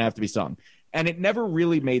 This is going to have to be sung. And it never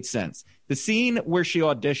really made sense. The scene where she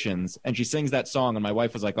auditions and she sings that song, and my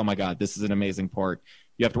wife was like, oh my God, this is an amazing part.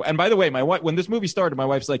 You have to. And by the way, my wife, when this movie started, my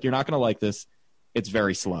wife's like, you're not going to like this. It's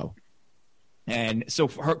very slow. And so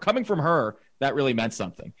coming from her, that really meant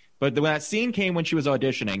something. But when that scene came when she was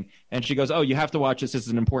auditioning, and she goes, oh, you have to watch this. This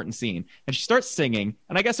is an important scene. And she starts singing,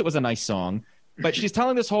 and I guess it was a nice song, but she's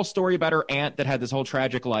telling this whole story about her aunt that had this whole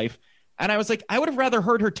tragic life. And I was like, I would have rather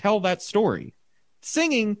heard her tell that story.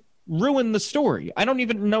 Singing ruined the story. I don't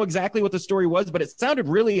even know exactly what the story was, but it sounded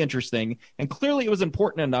really interesting. And clearly it was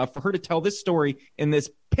important enough for her to tell this story in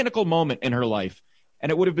this pinnacle moment in her life.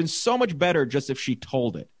 And it would have been so much better just if she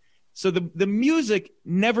told it. So the music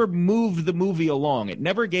never moved the movie along. It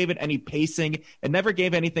never gave it any pacing. It never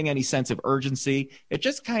gave anything any sense of urgency. It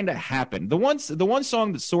just kind of happened. The one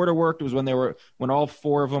song that sort of worked was when all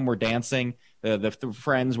four of them were dancing. The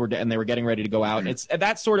friends were, and they were getting ready to go out. And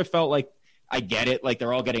that sort of felt like, I get it. Like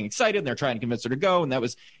they're all getting excited and they're trying to convince her to go. And that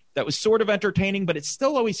was sort of entertaining, but it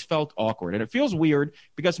still always felt awkward. And it feels weird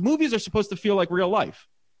because movies are supposed to feel like real life.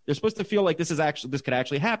 They're supposed to feel like this could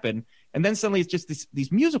actually happen. And then suddenly it's just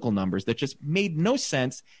these musical numbers that just made no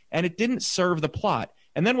sense, and it didn't serve the plot.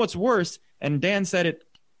 And then what's worse, and Dan said it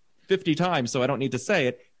 50 times, so I don't need to say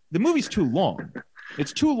it, the movie's too long.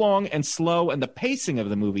 It's too long and slow, and the pacing of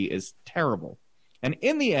the movie is terrible. And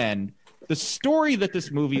in the end, the story that this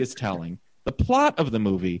movie is telling, the plot of the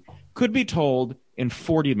movie, could be told in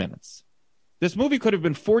 40 minutes. This movie could have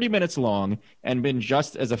been 40 minutes long and been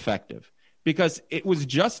just as effective. Because it's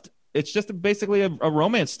just basically a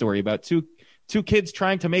romance story about two kids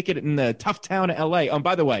trying to make it in the tough town of L.A.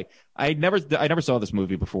 By the way, I never saw this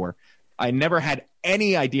movie before. I never had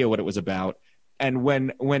any idea what it was about. And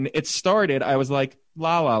when it started, I was like,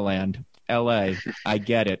 La La Land, L.A. I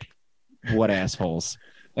get it. What assholes!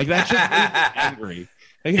 Like that just made me angry.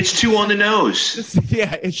 Like, it's too on the nose.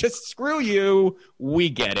 Yeah, it's just screw you. We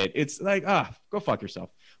get it. It's like go fuck yourself.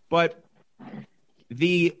 But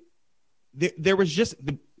there was just,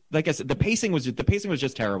 like I said, the pacing was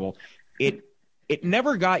just terrible. It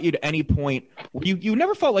never got you to any point. You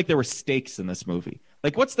never felt like there were stakes in this movie.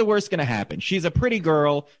 Like, what's the worst going to happen? She's a pretty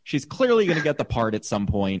girl. She's clearly going to get the part at some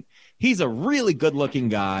point. He's a really good-looking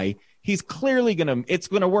guy. He's clearly it's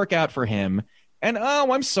going to work out for him. And,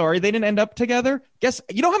 oh, I'm sorry, they didn't end up together? Guess,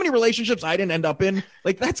 you know how many relationships I didn't end up in?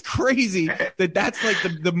 Like, that's crazy that's like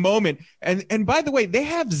the moment. And by the way, they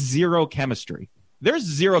have zero chemistry. There's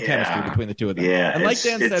zero chemistry between the two of them. Yeah, and like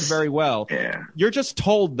Dan said very well, you're just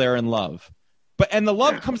told they're in love. And the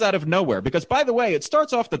love comes out of nowhere because, by the way, it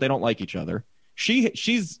starts off that they don't like each other.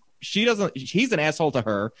 He's an asshole to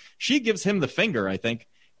her. She gives him the finger, I think.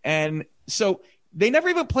 And so they never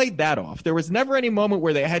even played that off. There was never any moment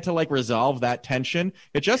where they had to resolve that tension.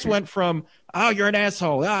 It just went from, oh, you're an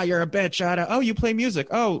asshole. Oh, you're a bitch. Oh, you play music.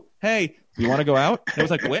 Oh, hey, you want to go out? And it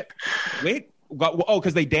was like, wait. Oh,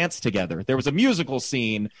 because they danced together. There was a musical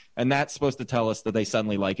scene, and that's supposed to tell us that they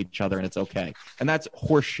suddenly like each other, and it's okay. And that's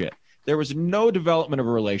horseshit. There was no development of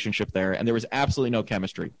a relationship there, and there was absolutely no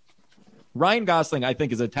chemistry. Ryan Gosling, I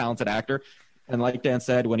think, is a talented actor, and like Dan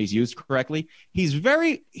said, when he's used correctly, he's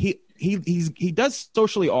he does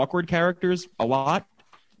socially awkward characters a lot,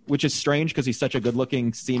 which is strange because he's such a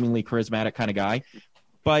good-looking, seemingly charismatic kind of guy.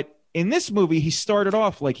 But in this movie, he started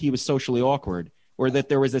off like he was socially awkward, or that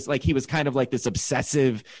there was this, like, he was kind of like this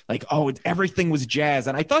obsessive, like, oh, everything was jazz.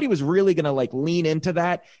 And I thought he was really going to like lean into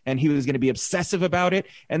that and he was going to be obsessive about it.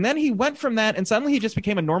 And then he went from that and suddenly he just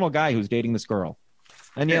became a normal guy who's dating this girl.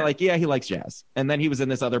 And you're like, yeah, he likes jazz. And then he was in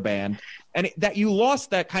this other band. And that you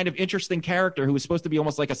lost that kind of interesting character who was supposed to be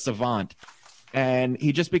almost like a savant. And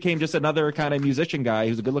he just became just another kind of musician guy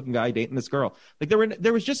who's a good-looking guy dating this girl. Like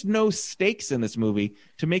there was just no stakes in this movie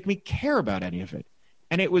to make me care about any of it.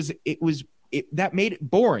 And that made it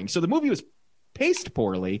boring. So the movie was paced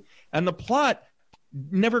poorly, and the plot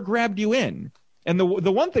never grabbed you in. And the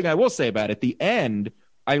one thing I will say about it, the end,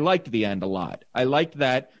 I liked the end a lot. I liked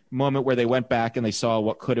that moment where they went back and they saw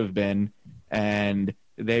what could have been, and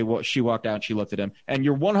she walked out and she looked at him. And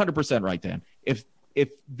you're 100% right, Dan. If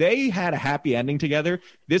they had a happy ending together,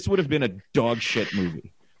 this would have been a dog shit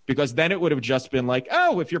movie, because then it would have just been like,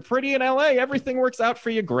 oh, if you're pretty in LA, everything works out for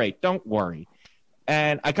you. Great. Don't worry.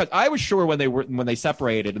 And I was sure when they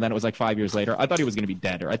separated, and then it was like 5 years later, I thought he was going to be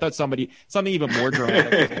dead, or I thought something even more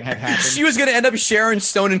dramatic had happened. She was going to end up Sharon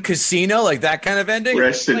Stone in Casino, like that kind of ending.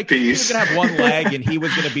 Rest in peace. He was going to have one leg, and he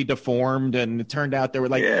was going to be deformed, and it turned out they were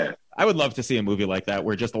like. Yeah. I would love to see a movie like that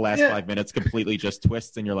where just the last 5 minutes completely just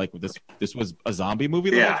twists, and you're like, this was a zombie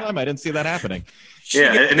movie the whole time? I didn't see that happening.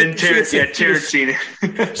 And then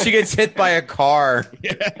Tarantino. She gets hit by a car.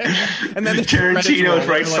 Yeah. And then Tarantino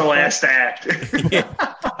writes the last act.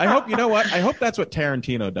 I hope, you know what? I hope that's what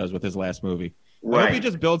Tarantino does with his last movie. Right. I hope he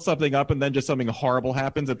just builds something up and then just something horrible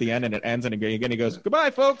happens at the end, and it ends, and again he goes,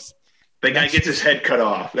 goodbye, folks. The guy gets his head cut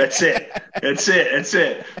off. That's it.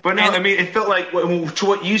 But no, I mean, it felt like, to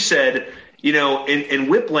what you said, you know, in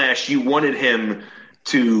Whiplash, you wanted him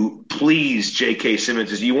to please J.K.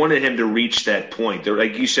 Simmons. You wanted him to reach that point.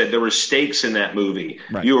 Like you said, there were stakes in that movie.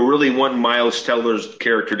 Right. You were really wanting Miles Teller's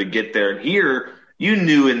character to get there. And here, you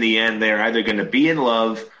knew in the end they're either going to be in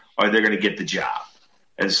love or they're going to get the job.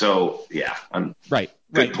 And so, yeah. Right.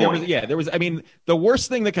 Good point. There was, I mean, the worst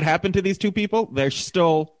thing that could happen to these two people, they're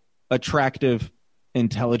still attractive,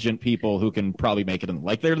 intelligent people who can probably make it in.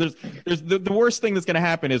 Like there's the worst thing that's going to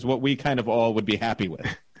happen is what we kind of all would be happy with,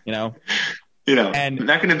 you know. And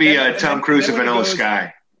not going to be Tom Cruise of Vanilla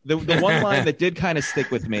Sky. The one line that did kind of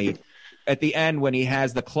stick with me at the end when he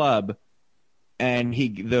has the club, and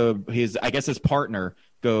his partner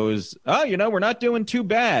goes, oh, you know, we're not doing too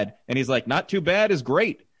bad, and he's like, not too bad is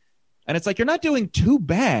great, and it's like, you're not doing too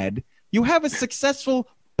bad. You have a successful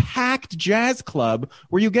packed jazz club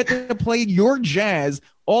where you get to play your jazz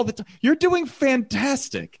all the time. You're doing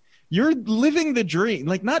fantastic. You're living the dream.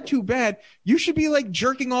 Like, not too bad. You should be like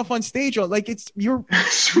jerking off on stage. Like,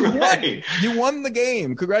 That's right. You won the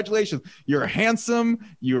game. Congratulations. You're handsome.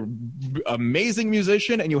 You're amazing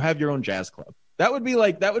musician, and you have your own jazz club. That would be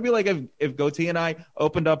like if Goatee and I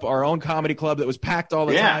opened up our own comedy club that was packed all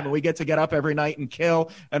the time, and we get to get up every night and kill,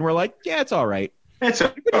 and we're like, yeah, it's all right. What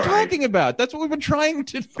are you talking about? That's what we've been trying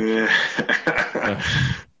to do. But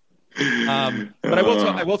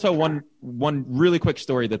I will tell one really quick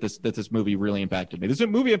story that this movie really impacted me. This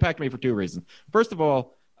movie impacted me for two reasons. First of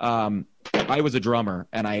all, I was a drummer,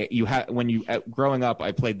 and growing up,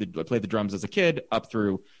 I played the drums as a kid up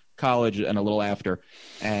through college and a little after,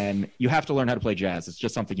 and you have to learn how to play jazz. It's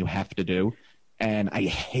just something you have to do. And I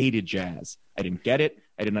hated jazz. I didn't get it.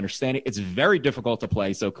 I didn't understand it. It's very difficult to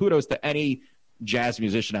play. So kudos to any jazz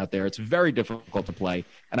musician out there. It's very difficult to play,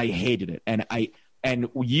 and I hated it. And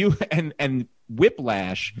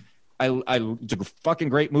Whiplash, it's a fucking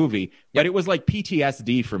great movie, but it was like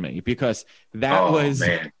PTSD for me, because are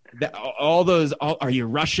you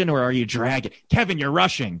Russian or are you dragging? Kevin, you're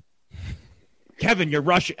rushing. And it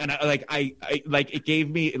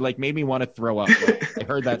made me want to throw up. Like, I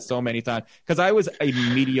heard that so many times because I was a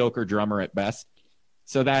mediocre drummer at best.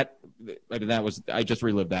 So I just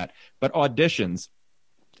relived that. But auditions,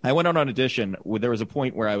 I went on an audition. There was a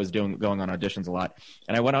point where I was going on auditions a lot,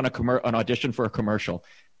 and I went on an audition for a commercial.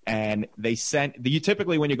 And they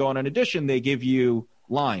typically when you go on an audition, they give you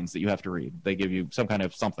lines that you have to read. They give you some kind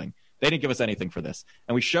of something. They didn't give us anything for this.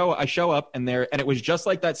 And I show up, and it was just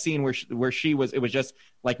like that scene where she was. It was just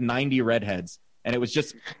like 90 redheads, and it was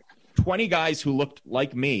just 20 guys who looked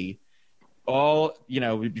like me. All, you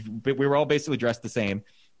know, we were all basically dressed the same,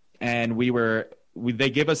 and they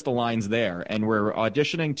give us the lines there, and we're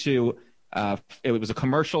auditioning to it was a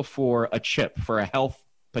commercial for a health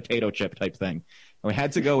potato chip type thing, and we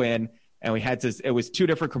had to go in, and it was two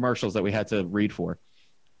different commercials that we had to read for.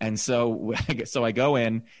 And so I go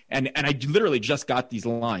in, and I literally just got these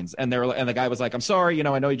lines, and the guy was like, I'm sorry, you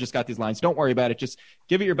know, I know you just got these lines, don't worry about it, just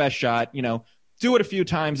give it your best shot, you know, do it a few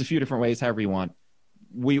times, a few different ways, however you want.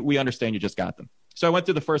 We understand you just got them. So I went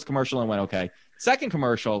through the first commercial and went, okay. Second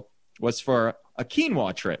commercial was for a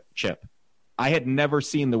quinoa chip. I had never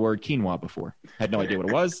seen the word quinoa before. Had no idea what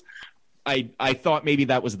it was. I thought maybe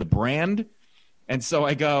that was the brand. And so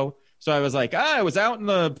I was like, I was out in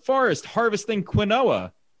the forest harvesting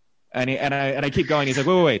quinoa. And I keep going. He's like,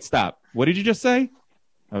 wait, stop. What did you just say?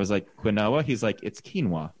 I was like, quinoa? He's like, it's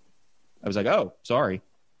quinoa. I was like, oh, sorry.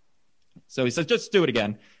 So he said, just do it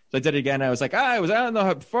again. So I did it again. I was like, I was out in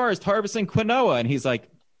the forest harvesting quinoa. And he's like,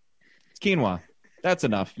 it's quinoa. That's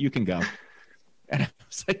enough. You can go. And I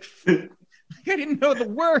was like, I didn't know the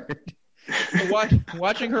word. So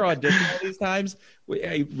watching her audition all these times,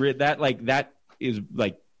 that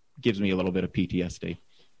gives me a little bit of PTSD.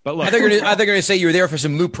 But look, I think you're going to say you were there for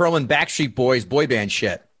some Lou Pearlman Backstreet Boys boy band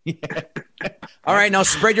shit. Yeah. All right, now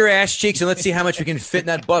spread your ass cheeks and let's see how much we can fit in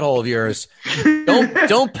that butthole of yours.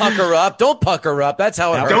 Don't pucker up. Don't pucker up. That's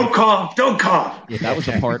how it hurts. Don't cough. Don't cough. Yeah, that was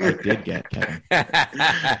the part I did get, Kevin.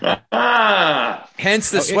 Hence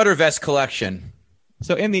the sweater vest collection.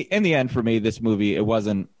 So in the end, for me, this movie, it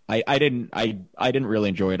wasn't. I didn't really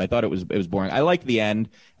enjoy it. I thought it was boring. I liked the end,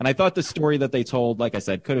 and I thought the story that they told, like I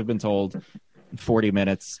said, could have been told in 40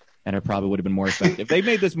 minutes. And it probably would have been more effective. If they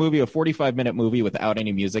made this movie a 45-minute movie without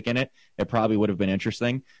any music in it, it probably would have been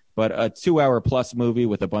interesting. But a 2-hour-plus movie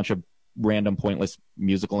with a bunch of random, pointless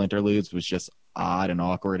musical interludes was just odd and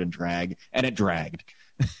awkward and it dragged.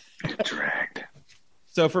 It dragged.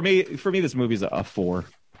 So for me, this movie's a 4.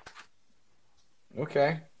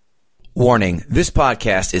 Okay. Warning, this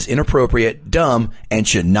podcast is inappropriate, dumb, and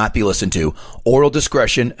should not be listened to. Oral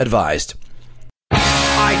discretion advised.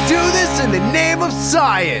 I do this in the name of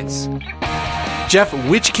science. Jeff,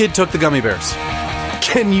 which kid took the gummy bears?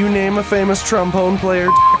 Can you name a famous trombone player?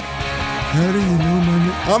 How do you know my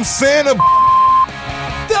name? I'm Santa.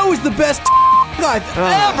 That was the best I've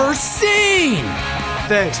ever seen.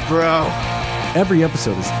 Thanks, bro. Every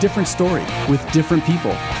episode is a different story with different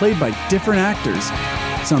people, played by different actors.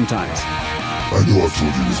 Sometimes. I know I've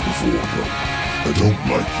told you this before, but I don't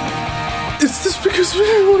like you. Is this because we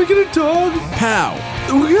want to get a dog? How?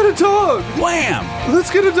 We got a dog. Wham! Let's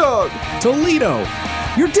get a dog. Toledo.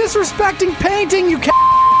 You're disrespecting painting, you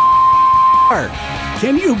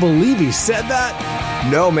Can you believe he said that?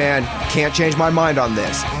 No, man. Can't change my mind on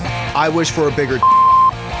this. I wish for a bigger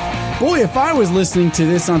Boy, if I was listening to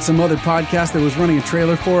this on some other podcast that was running a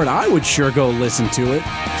trailer for it, I would sure go listen to it.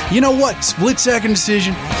 You know what? Split-second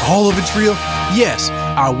decision. All of it's real. Yes,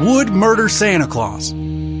 I would murder Santa Claus.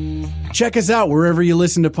 Check us out wherever you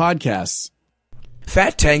listen to podcasts.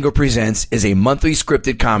 Fat Tango Presents is a monthly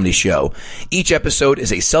scripted comedy show. Each episode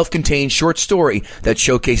is a self-contained short story that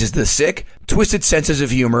showcases the sick, twisted senses of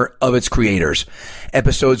humor of its creators.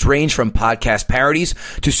 Episodes range from podcast parodies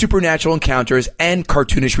to supernatural encounters and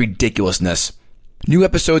cartoonish ridiculousness. New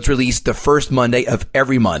episodes released the first Monday of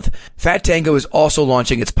every month. Fat Tango is also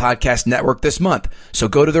launching its podcast network this month, so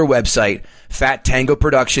go to their website,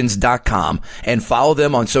 fattangoproductions.com, and follow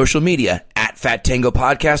them on social media at Fat Tango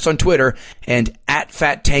Podcast on Twitter and at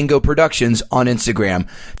Fat Tango Productions on Instagram.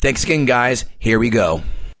 Thanks again, guys. Here we go.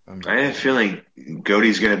 I have a feeling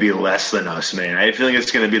Goaty's going to be less than us, man. I have a feeling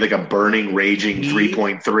it's going to be like a burning, raging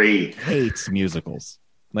 3.3. Hates musicals.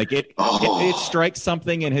 Like it strikes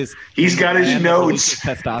something in his. He's got his notes.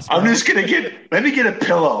 Testosterone. I'm just gonna let me get a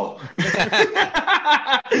pillow.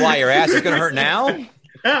 Why, your ass is gonna hurt now?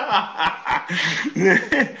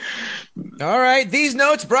 All right, these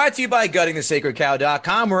notes brought to you by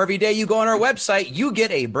guttingthesacredcow.com, where every day you go on our website, you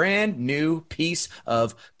get a brand new piece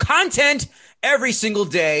of content every single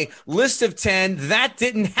day. List of 10 that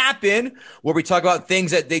didn't happen, where we talk about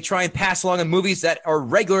things that they try and pass along in movies that are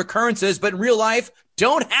regular occurrences, but in real life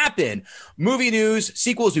don't happen. Movie news,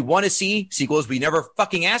 sequels we want to see, sequels we never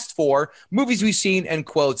fucking asked for, movies we've seen, and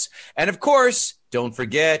quotes. And of course, don't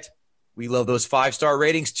forget, we love those 5-star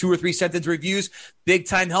ratings, 2 or 3 sentence reviews, big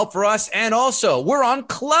time help for us. And also, we're on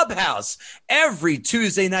Clubhouse every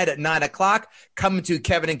Tuesday night at 9:00. Coming to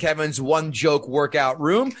Kevin and Kevin's One Joke Workout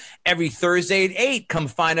Room every Thursday at 8. Come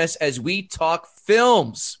find us as we talk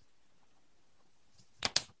films.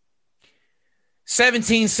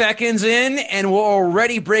 17 seconds in, and we're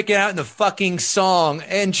already breaking out in the fucking song.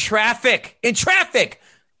 In traffic.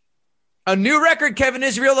 A new record, Kevin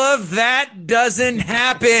Israel, of That Doesn't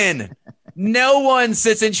Happen. No one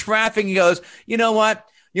sits in traffic and goes, you know what?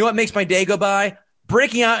 You know what makes my day go by?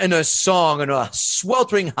 Breaking out in a song on a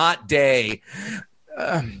sweltering hot day.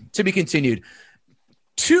 To be continued.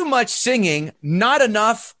 Too much singing, not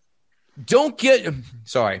enough.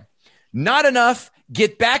 Not enough.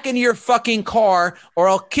 Get back into your fucking car or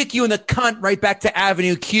I'll kick you in the cunt right back to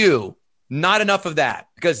Avenue Q. Not enough of that,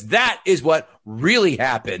 because that is what really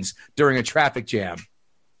happens during a traffic jam.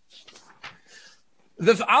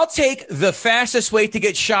 I'll take the fastest way to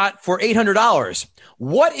get shot for $800.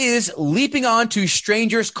 What is leaping onto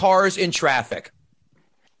strangers' cars in traffic?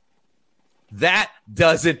 That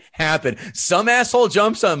doesn't happen. Some asshole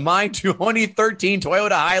jumps on my 2013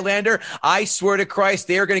 Toyota Highlander. I swear to Christ,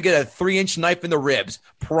 they are going to get a 3-inch knife in the ribs.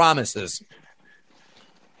 Promises.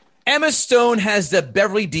 Emma Stone has the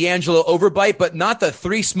Beverly D'Angelo overbite, but not the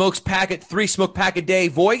three smoke pack a day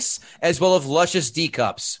voice, as well as luscious D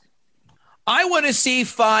cups. I want to see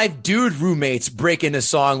 5 dude roommates break into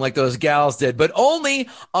song like those gals did, but only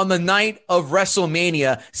on the night of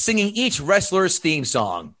WrestleMania, singing each wrestler's theme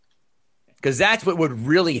song. Because that's what would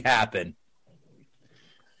really happen.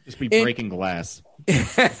 Just be breaking glass.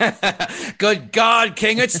 Good God,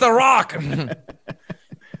 King, it's The Rock.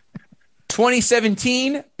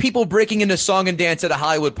 2017, people breaking into song and dance at a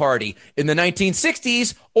Hollywood party. In the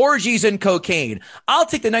 1960s, orgies and cocaine. I'll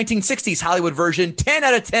take the 1960s Hollywood version 10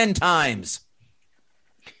 out of 10 times.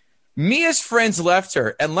 Mia's friends left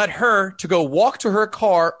her and let her to go walk to her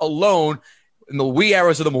car alone in the wee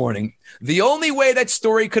hours of the morning. The only way that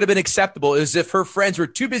story could have been acceptable is if her friends were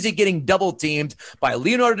too busy getting double teamed by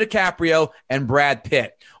Leonardo DiCaprio and Brad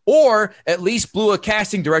Pitt, or at least blew a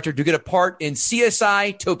casting director to get a part in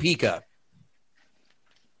CSI Topeka.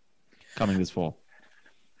 Coming this fall.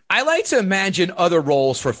 I like to imagine other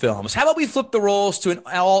roles for films. How about we flip the roles to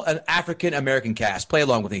an African-American cast? Play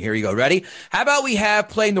along with me. Here you go. Ready? How about we have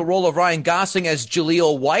playing the role of Ryan Gosling as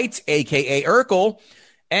Jaleel White, a.k.a. Urkel,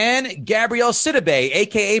 and Gabrielle Sidibe,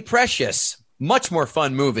 a.k.a. Precious. Much more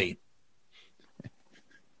fun movie.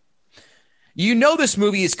 You know this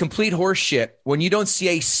movie is complete horse shit when you don't see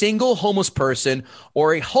a single homeless person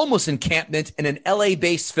or a homeless encampment in an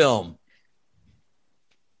LA-based film.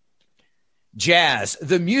 Jazz,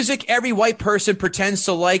 the music every white person pretends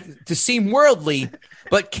to like to seem worldly,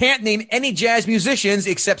 but can't name any jazz musicians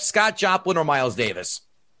except Scott Joplin or Miles Davis.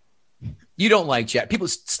 You don't like jazz. People,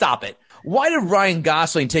 stop it. Why did Ryan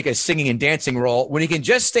Gosling take a singing and dancing role when he can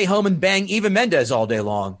just stay home and bang Eva Mendes all day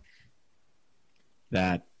long?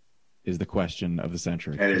 That is the question of the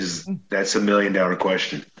century. That's $1 million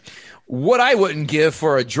question. What I wouldn't give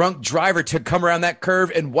for a drunk driver to come around that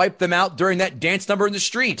curve and wipe them out during that dance number in the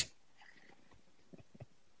street.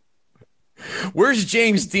 Where's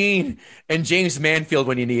James Dean and James Manfield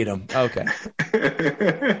when you need them? Okay.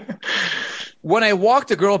 When I walked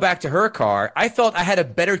a girl back to her car, I felt I had a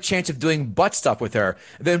better chance of doing butt stuff with her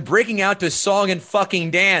than breaking out to song and fucking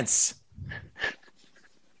dance.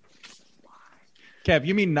 Kev,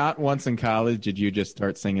 you mean not once in college did you just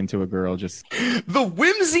start singing to a girl? Just the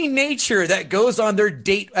whimsy nature that goes on their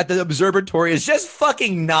date at the observatory is just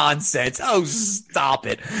fucking nonsense. Oh, stop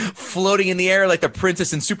it. Floating in the air like the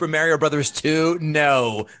princess in Super Mario Brothers 2.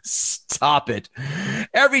 No, stop it.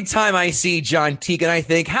 Every time I see John Teagan, I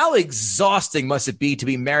think, how exhausting must it be to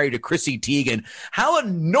be married to Chrissy Teigen? How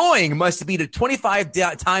annoying must it be to 25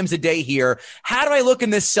 times a day here? How do I look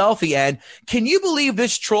in this selfie? And can you believe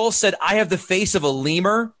this troll said I have the face of a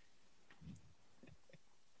lemur?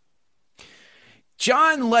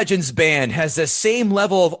 John Legend's band has the same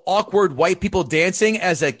level of awkward white people dancing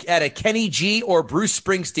as at a Kenny G or Bruce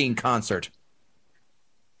Springsteen concert.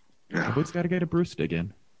 Who's got to get a Bruce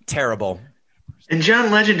again? Terrible. And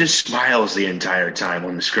John Legend just smiles the entire time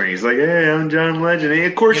on the screen. He's like, "Hey, I'm John Legend." Hey,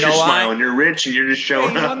 of course you're smiling. You're rich and you're just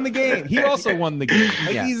showing up. He won the game. He also won the game.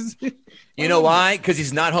 Yeah. You know why? Because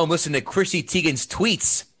he's not home listening to Chrissy Teigen's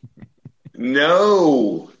tweets.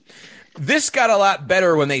 No. This got a lot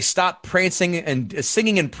better when they stopped prancing and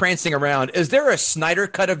singing and prancing around. Is there a Snyder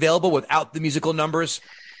cut available without the musical numbers?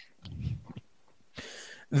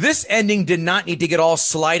 This ending did not need to get all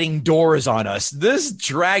sliding doors on us. This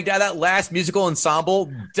dragged out that last musical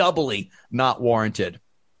ensemble, doubly not warranted.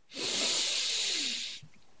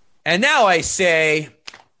 And now I say,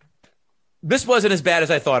 this wasn't as bad as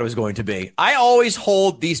I thought it was going to be. I always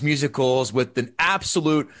hold these musicals with an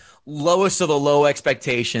absolute lowest of the low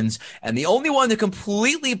expectations, and the only one to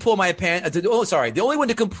completely pull my pants. The only one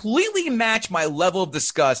to completely match my level of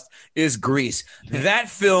disgust is Grease. That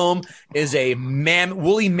film is a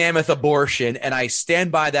woolly mammoth abortion, and I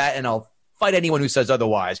stand by that, and I'll fight anyone who says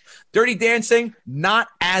otherwise. Dirty Dancing, not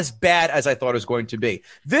as bad as I thought it was going to be.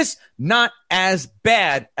 This, not as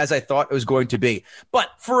bad as I thought it was going to be. But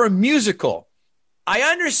for a musical, I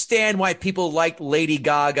understand why people liked Lady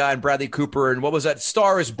Gaga and Bradley Cooper and what was that?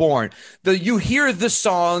 Star is Born. You hear the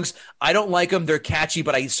songs. I don't like them. They're catchy,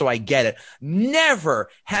 but I get it. Never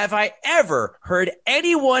have I ever heard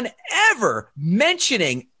anyone ever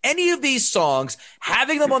mentioning any of these songs,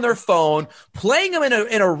 having them on their phone, playing them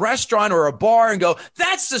in a restaurant or a bar and go,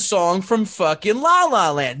 that's the song from fucking La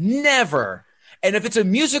La Land. Never. And if it's a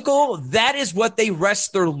musical, that is what they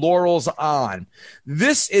rest their laurels on.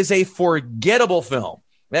 This is a forgettable film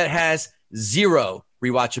that has zero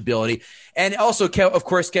rewatchability. And also, of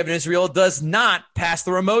course, Kevin Israel does not pass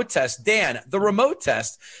the remote test. Dan, the remote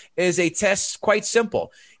test is a test quite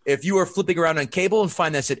simple. If you are flipping around on cable and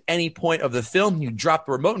find this at any point of the film, you drop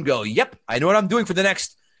the remote and go, yep, I know what I'm doing for the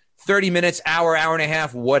next 30 minutes, hour and a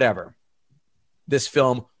half, whatever. This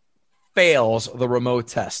film fails the remote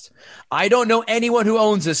test. I don't know anyone who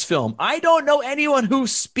owns this film. I don't know anyone who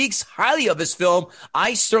speaks highly of this film.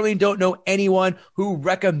 I certainly don't know anyone who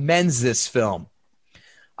recommends this film.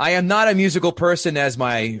 I am not a musical person, as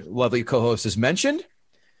my lovely co-host has mentioned.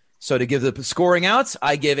 So to give the scoring out,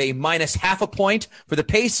 I give a minus half a point for the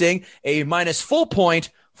pacing, a minus full point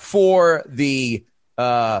for the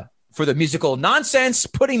musical nonsense,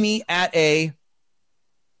 putting me at a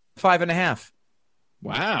 5.5.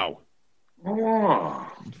 Wow.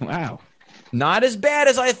 Oh. Wow. Not as bad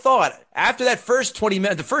as I thought. After that first 20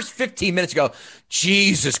 minutes, the first 15 minutes ago,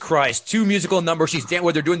 Jesus Christ, 2 musical numbers.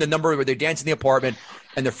 Where they're doing the number where they're dancing in the apartment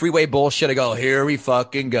and the freeway bullshit. I go, here we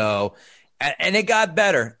fucking go. And it got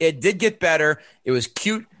better. It did get better. It was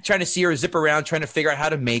cute trying to see her zip around, trying to figure out how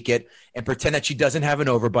to make it and pretend that she doesn't have an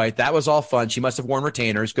overbite. That was all fun. She must have worn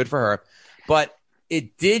retainers. Good for her. But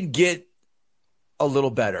it did get a little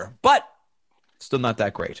better. But still not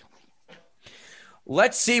that great.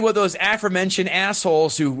 Let's see what those aforementioned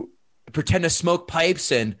assholes who pretend to smoke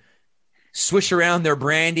pipes and swish around their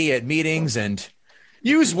brandy at meetings and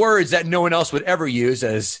use words that no one else would ever use,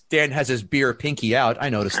 as Dan has his beer pinky out. I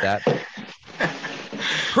noticed that.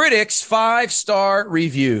 Critics 5-star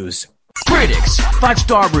reviews. Critics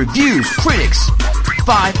 5-star reviews. Critics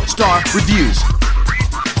 5-star reviews.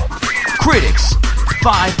 Critics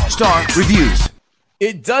 5-star reviews.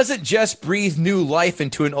 It doesn't just breathe new life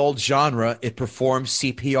into an old genre, it performs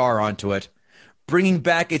CPR onto it, bringing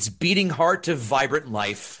back its beating heart to vibrant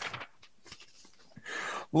life.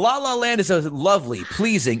 La La Land is a lovely,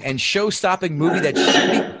 pleasing, and show-stopping movie that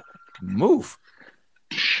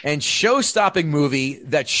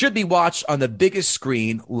should be watched on the biggest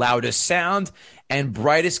screen, loudest sound, and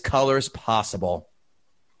brightest colors possible.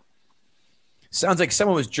 Sounds like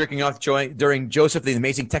someone was jerking off during Joseph the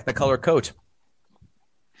Amazing Technicolor Coat.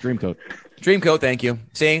 Dreamcoat, thank you.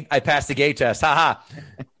 See, I passed the gay test. Ha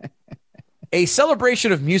ha. A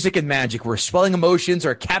celebration of music and magic where swelling emotions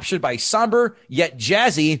are captured by somber yet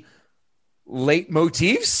jazzy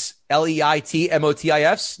leitmotifs.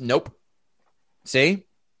 Leitmotifs. Nope. See?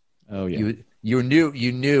 Oh, yeah. You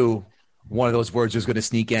knew one of those words was going to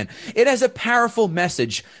sneak in. It has a powerful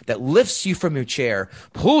message that lifts you from your chair,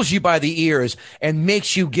 pulls you by the ears, and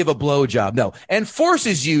makes you give a blowjob. No, and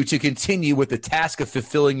forces you to continue with the task of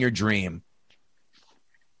fulfilling your dream.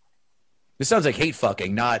 This sounds like hate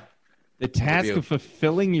fucking, not the task of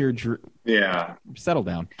fulfilling your dream. Yeah. Settle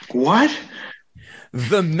down. What?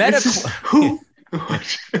 The medical.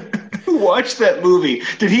 Who watched that movie?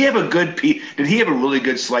 Did he have a good Did he have a really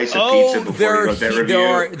good slice of pizza before he wrote that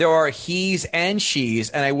review? There are he's and she's,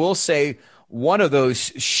 and I will say one of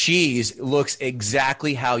those she's looks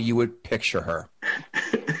exactly how you would picture her.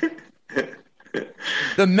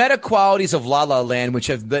 The meta qualities of La La Land, which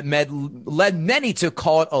have led many to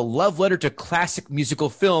call it a love letter to classic musical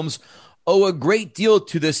films, owe a great deal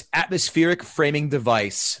to this atmospheric framing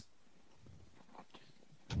device.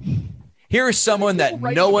 Here is someone that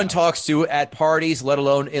no one talks to at parties, let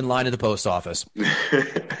alone in line at the post office.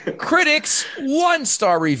 Critics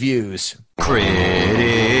 1-star reviews.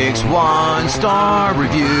 Critics 1-star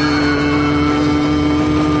reviews.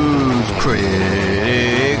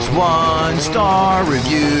 Critics 1-star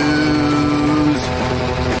reviews.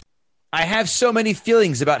 I have so many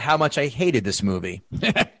feelings about how much I hated this movie.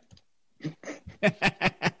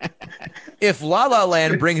 If La La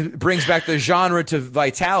Land brings back the genre to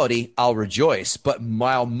vitality, I'll rejoice. But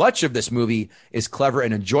while much of this movie is clever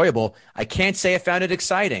and enjoyable, I can't say I found it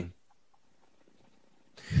exciting.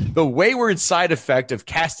 The wayward side effect of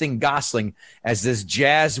casting Gosling as this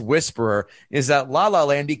jazz whisperer is that La La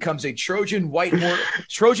Land becomes a Trojan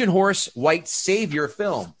horse white savior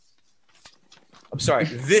film. I'm sorry,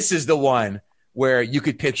 this is the one where you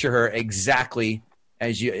could picture her exactly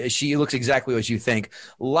as she looks exactly as you think.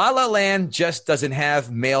 La La Land just doesn't have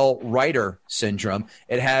male writer syndrome.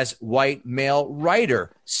 It has white male writer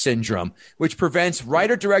syndrome, which prevents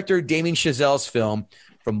writer-director Damien Chazelle's film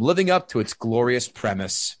from living up to its glorious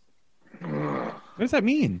premise. What does that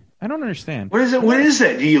mean? I don't understand. What is it? What is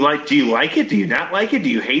that? Do you like it? Do you not like it?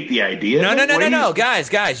 Do you hate the idea? No.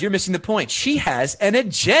 Guys, you're missing the point. She has an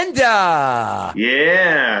agenda.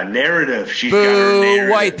 Yeah, narrative. She's got her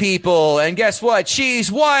narrative. White people. And guess what?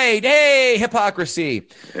 She's white. Hey, hypocrisy.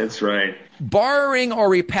 That's right. Borrowing or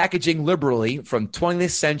repackaging liberally from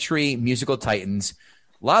 20th century musical titans,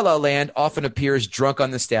 La La Land often appears drunk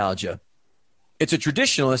on nostalgia. It's a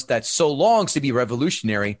traditionalist that so longs to be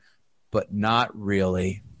revolutionary, but not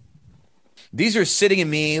really. These are sitting in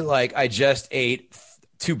me like I just ate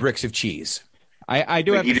 2 bricks of cheese. I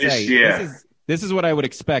do have to say, this is what I would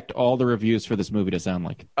expect all the reviews for this movie to sound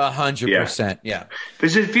like. 100%, yeah.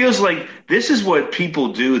 Because it feels like this is what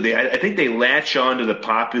people do. I think they latch on to the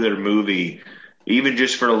popular movie even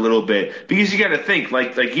just for a little bit. Because you got to think,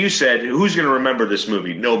 like you said, who's going to remember this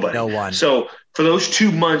movie? Nobody. No one. So for those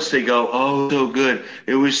 2 months, they go, oh, so good.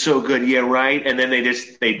 It was so good. Yeah, right. And then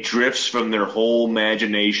they drifts from their whole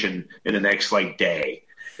imagination in the next day.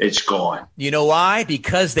 It's gone. You know why?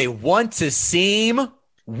 Because they want to seem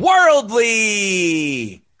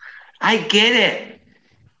worldly. I get it.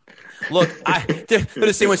 Look, they're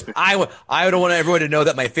the same ways. I don't want everyone to know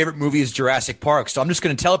that my favorite movie is Jurassic Park, so I'm just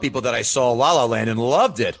going to tell people that I saw La La Land and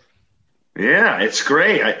loved it. Yeah, it's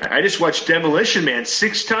great. I just watched Demolition Man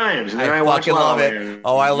 6 times, and then I watched La La Land.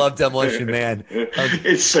 Oh, I love Demolition Man.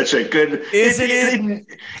 It's such a good. Isn't it?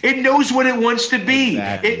 It knows what it wants to be.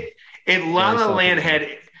 Exactly. If La La Land had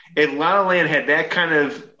that kind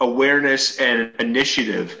of awareness and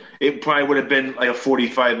initiative, it probably would have been like a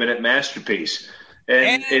 45-minute masterpiece.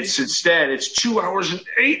 And it's 2 hours and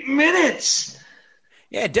 8 minutes.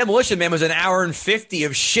 Yeah, Demolition Man was an hour and 50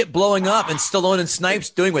 of shit blowing up, and Stallone and Snipes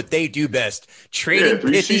doing what they do best: trading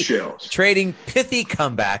pithy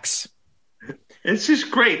comebacks. It's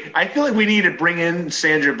just great. I feel like we need to bring in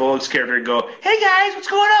Sandra Bullock's character and go, "Hey guys, what's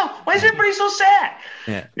going on? Why is everybody so sad?"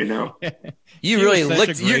 Yeah, you know. You really such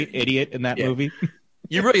licked a great idiot in that movie.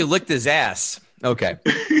 You really licked his ass. Okay.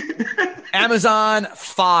 Amazon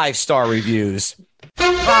 5-star reviews.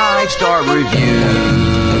 5-star reviews.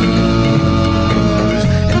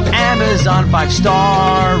 Amazon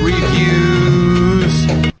 5-star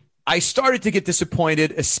reviews. I started to get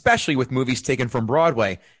disappointed, especially with movies taken from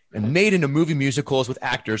Broadway and made into movie musicals with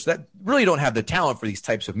actors that really don't have the talent for these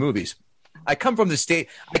types of movies. I come from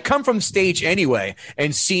stage anyway,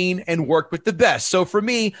 and seen and worked with the best. So for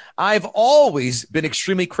me, I've always been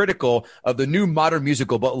extremely critical of the new modern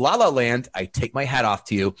musical, but La La Land, I take my hat off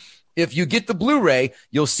to you. If you get the Blu-ray,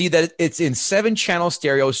 you'll see that it's in 7-channel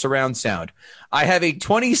stereo surround sound. I have a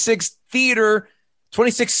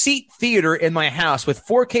 26-seat theater in my house with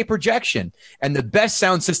 4K projection and the best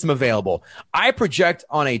sound system available. I project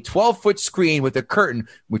on a 12-foot screen with a curtain,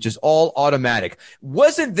 which is all automatic.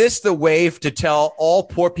 Wasn't this the wave to tell all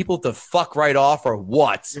poor people to fuck right off, or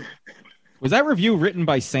what? Was that review written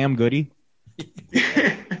by Sam Goody?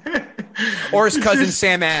 Or his cousin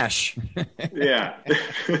Sam Ash? Yeah.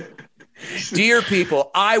 Dear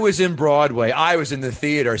people, I was in Broadway. I was in the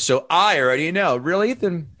theater, so I already know. Really,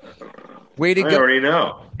 Ethan? Way to go. I already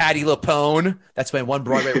know. Patti LuPone. That's my one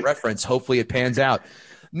Broadway reference. Hopefully it pans out.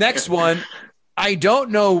 Next one. I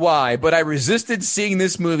don't know why, but I resisted seeing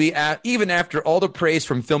this movie even after all the praise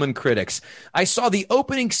from film and critics. I saw the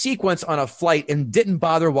opening sequence on a flight and didn't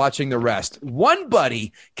bother watching the rest. One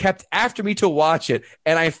buddy kept after me to watch it,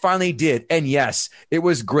 and I finally did. And yes, it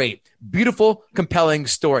was great. Beautiful, compelling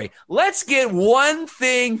story. Let's get one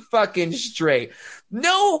thing fucking straight.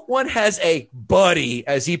 No one has a buddy,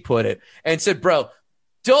 as he put it, and said, bro,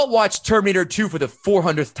 don't watch Terminator 2 for the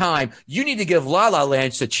 400th time. You need to give La La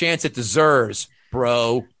Land the chance it deserves,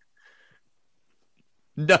 bro.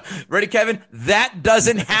 No, ready, Kevin? That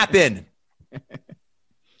doesn't happen.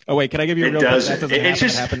 Oh, wait, can I give you a real quick? It's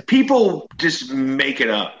just people just make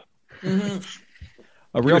it up. Mm-hmm.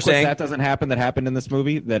 A real quick that doesn't happen that happened in this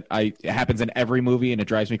movie it happens in every movie and it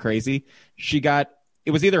drives me crazy.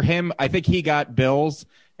 It was either him, I think he got bills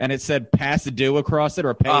and it said pass due across it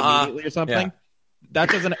or pay immediately or something. Yeah.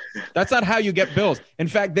 That's not how you get bills. In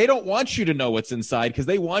fact, they don't want you to know what's inside because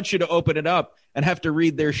they want you to open it up and have to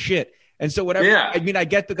read their shit. And so whatever, I mean, I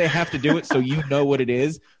get that they have to do it so you know what it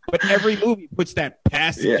is, but every movie puts that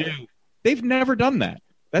pass due. They've never done that.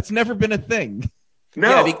 That's never been a thing.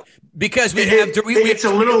 No, because it's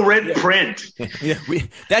a little red print. Yeah,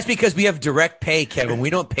 that's because we have direct pay, Kevin. We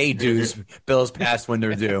don't pay dues bills past when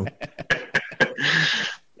they're due.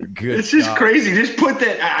 Good. It's just crazy. Just put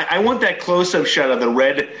that. I want that close-up shot of the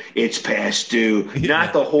red. It's past due,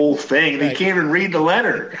 not the whole thing. They can't even read the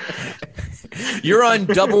letter. You're on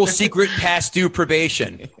double secret past due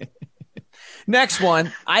probation. Next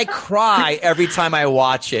one. I cry every time I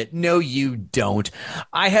watch it. No, you don't.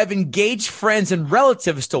 I have engaged friends and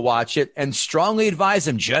relatives to watch it and strongly advise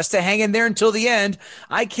them just to hang in there until the end.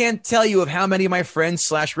 I can't tell you of how many of my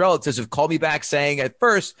friends / relatives have called me back saying at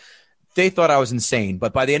first they thought I was insane,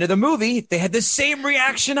 but by the end of the movie, they had the same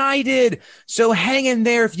reaction I did. So hang in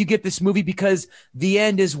there if you get this movie because the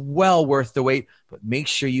end is well worth the wait, but make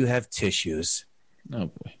sure you have tissues. Oh,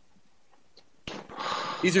 boy.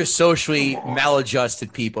 These are socially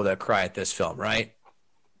maladjusted people that cry at this film, right?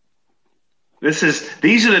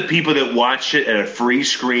 These are the people that watch it at a free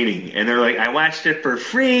screening, and they're like, I watched it for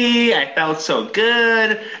free, I felt so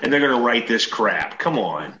good, and they're going to write this crap. Come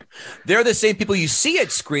on. They're the same people you see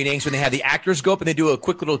at screenings when they have the actors go up and they do a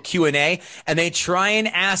quick little Q&A, and they try and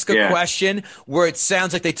ask a question where it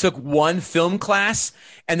sounds like they took one film class,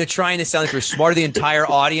 and they're trying to sound like they're smarter than the entire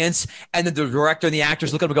audience, and then the director and the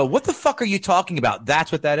actors look at them and go, what the fuck are you talking about?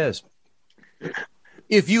 That's what that is.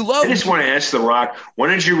 If you love, I just want to ask The Rock, when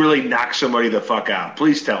did you really knock somebody the fuck out?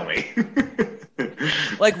 Please tell me.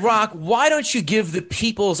 Like, Rock, why don't you give the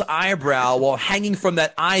people's eyebrow while hanging from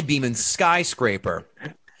that I-beam in Skyscraper?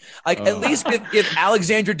 Like, at least give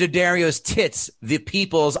Alexandra Daddario's tits the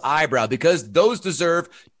people's eyebrow because those deserve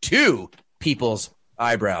 2 people's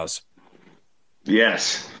eyebrows.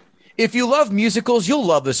 Yes. If you love musicals, you'll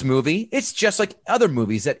love this movie. It's just like other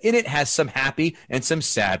movies that in it has some happy and some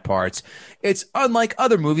sad parts. It's unlike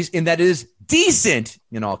other movies in that it is decent,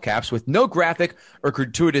 in all caps, with no graphic or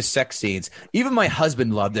gratuitous sex scenes. Even my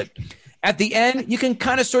husband loved it. At the end, you can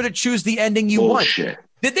kind of sort of choose the ending you want.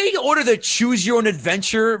 Did they order the choose your own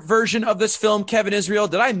adventure version of this film, Kevin Israel?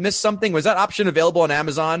 Did I miss something? Was that option available on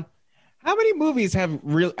Amazon? How many movies have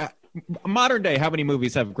real modern day? How many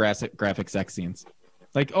movies have graphic sex scenes?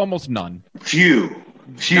 Like almost none. Few.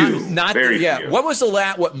 Not very yeah. few. What was the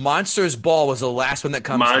last? What Monsters Ball was the last one that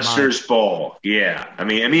comes to mind? Monsters Ball. Yeah. I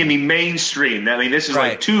mean, mainstream. I mean, this is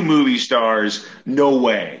like 2 movie stars. No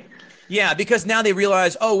way. Yeah, because now they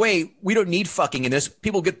realize, oh wait, we don't need fucking in this.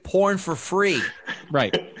 People get porn for free.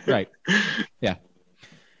 Right. Yeah.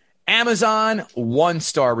 Amazon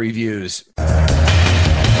 1-star reviews.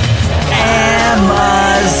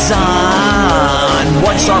 Amazon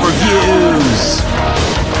 1-star reviews.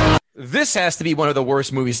 This has to be one of the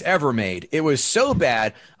worst movies ever made. It was so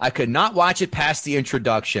bad, I could not watch it past the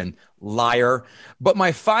introduction. Liar. But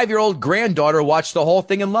my 5-year-old granddaughter watched the whole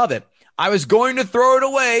thing and loved it. I was going to throw it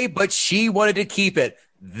away, but she wanted to keep it.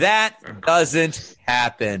 That doesn't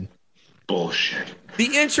happen. Bullshit.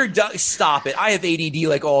 The introduction, stop it. I have ADD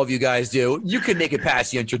like all of you guys do. You can make it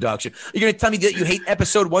past the introduction. You're going to tell me that you hate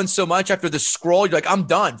episode 1 so much after the scroll? You're like, I'm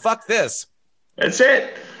done. Fuck this. That's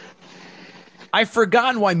it. I've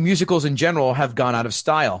forgotten why musicals in general have gone out of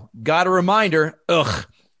style. Got a reminder. Ugh.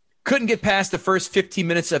 Couldn't get past the first 15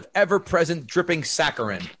 minutes of ever-present dripping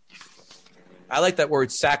saccharin. I like that word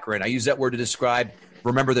saccharin. I use that word to describe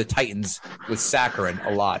Remember the Titans with saccharin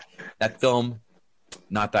a lot. That film,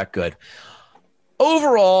 not that good.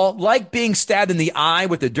 Overall, like being stabbed in the eye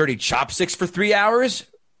with the dirty chopsticks for 3 hours,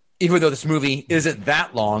 even though this movie isn't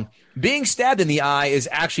that long, being stabbed in the eye is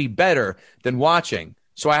actually better than watching.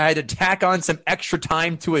 So I had to tack on some extra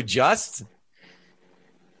time to adjust.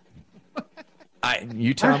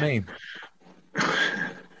 You tell me.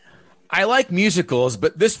 I like musicals,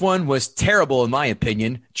 but this one was terrible in my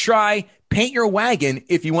opinion. Try Paint Your Wagon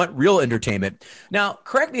if you want real entertainment. Now,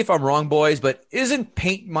 correct me if I'm wrong, boys, but isn't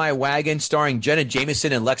Paint My Wagon starring Jenna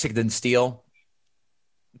Jameson and Lexington Steele?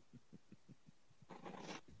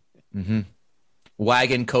 Mm-hmm.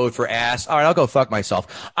 Wagon code for ass. All right, I'll go fuck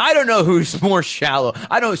myself. I don't know who's more shallow.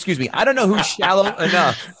 I don't know who's shallow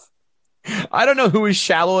enough. I don't know who is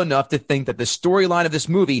shallow enough to think that the storyline of this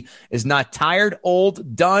movie is not tired,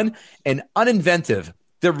 old, done, and uninventive.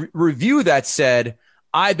 The review that said,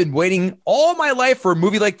 I've been waiting all my life for a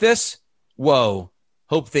movie like this. Whoa.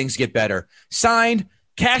 Hope things get better. Signed,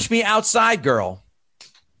 Cash Me Outside Girl.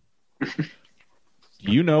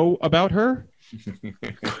 You know about her?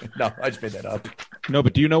 No, I just made that up. No,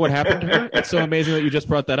 but do you know what happened to her? It's so amazing that you just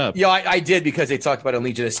brought that up. Yeah, I did because they talked about in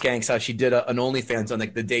Legion of Skanks how she did an OnlyFans on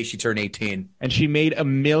like the day she turned 18. And she made $1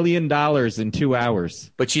 million in 2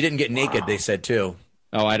 hours. But she didn't get naked, they said too.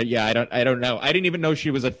 Oh, I don't know. I didn't even know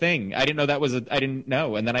she was a thing. I didn't know that was I didn't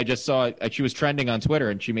know. And then I just saw she was trending on Twitter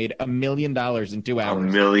and she made $1 million in 2 hours.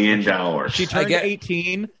 $1 million. She turned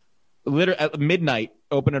 18 literally at midnight,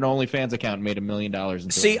 opened an OnlyFans account and made $1 million in 2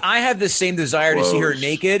 hours. See, I have the same desire to see her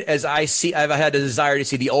naked as I've had a desire to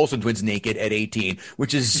see the Olsen twins naked at 18,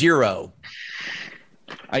 which is 0.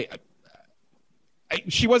 I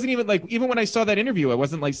she wasn't even like, even when I saw that interview, it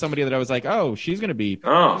wasn't like somebody that I was like, oh, she's gonna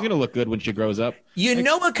look good when she grows up. You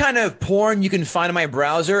know what kind of porn you can find in my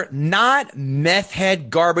browser? Not meth head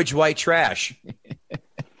garbage white trash.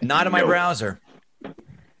 Not in my browser.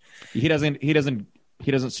 He doesn't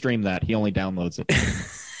stream that. He only downloads it.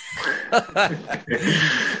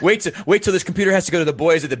 Wait till this computer has to go to the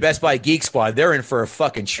boys at the Best Buy Geek Squad. They're in for a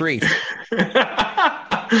fucking treat.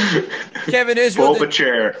 Kevin Israel. Pull up a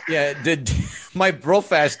chair. Yeah, my real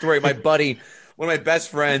fast story. My buddy, one of my best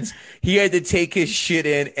friends, he had to take his shit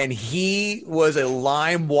in, and he was a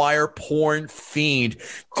LimeWire porn fiend.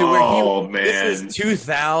 This is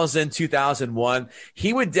 2000, 2001.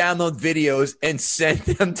 He would download videos and send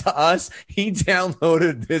them to us. He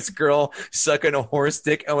downloaded this girl sucking a horse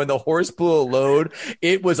dick, and when the horse blew a load,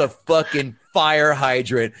 it was a fucking fire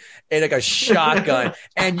hydrant and like a shotgun,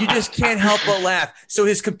 and you just can't help but laugh. So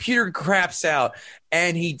his computer craps out,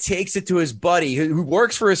 and he takes it to his buddy who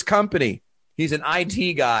works for his company. He's an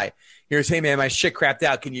IT guy. He goes, "Hey man, my shit crapped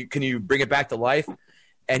out. Can you bring it back to life?"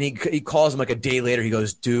 And he calls him like a day later. He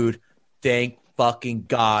goes, "Dude, thank fucking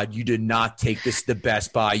God you did not take this to the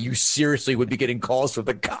Best Buy. You seriously would be getting calls from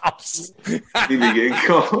the cops." You'd be getting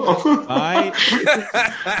calls.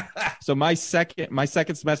 So my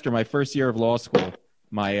second semester, my first year of law school,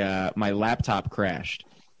 my laptop crashed,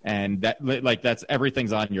 and that's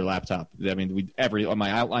everything's on your laptop. I mean,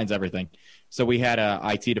 my outlines, everything. So we had a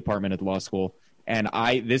IT department at the law school, and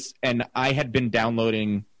I had been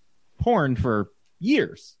downloading porn for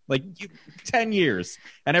years, like 10 years.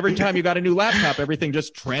 And every time you got a new laptop, everything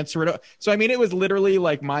just transferred. So, I mean, it was literally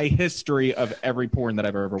like my history of every porn that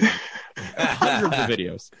I've ever watched. Hundreds of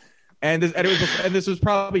videos. And this was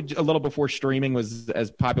probably a little before streaming was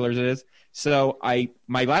as popular as it is. So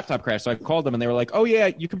my laptop crashed. So I called them, and they were like, "Oh yeah,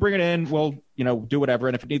 you can bring it in. We'll, do whatever.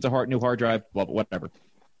 And if it needs a new hard drive, blah, blah, whatever."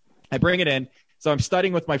 I bring it in. So I'm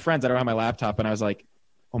studying with my friends. I don't have my laptop. And I was like,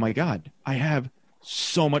 "Oh my God, I have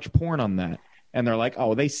so much porn on that." And they're like,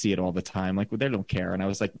 "Oh, they see it all the time. Like, well, they don't care." And I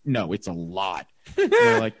was like, "No, it's a lot." And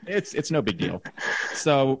they're like, it's no big deal.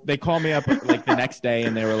 So they called me up like the next day,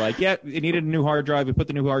 and they were like, "Yeah, it needed a new hard drive. We put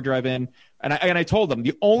the new hard drive in." And I told them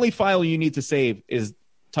the only file you need to save is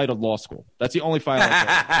titled Law School. That's the only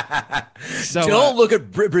file. So don't look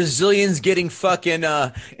at Brazilians getting fucking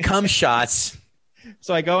cum shots.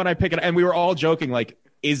 So I go and I pick it, and we were all joking, like,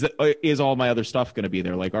 is all my other stuff going to be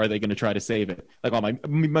there? Like, are they going to try to save it? Like all my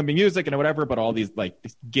music and whatever, but all these like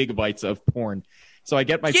gigabytes of porn. So I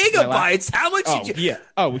get my gigabytes. How much? Easily.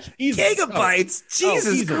 Gigabytes.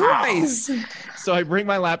 Jesus Christ. So I bring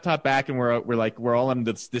my laptop back, and we're all in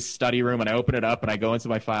this study room, and I open it up, and I go into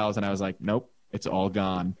my files, and I was like, "Nope, it's all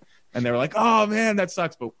gone." And they were like, "Oh man, that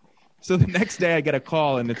sucks." But so the next day I get a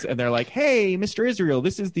call, and they're like, "Hey, Mr. Israel,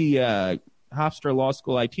 this is the Hofstra Law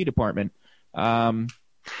School IT department."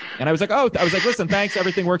 And I was like, "Listen, thanks.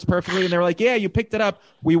 Everything works perfectly." And they were like, "Yeah, you picked it up.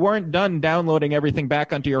 We weren't done downloading everything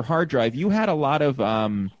back onto your hard drive. You had a lot of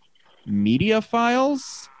media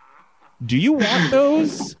files. Do you want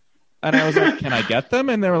those?" And I was like, "Can I get them?"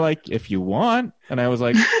 And they were like, "If you want." And I was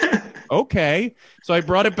like, "Okay." So I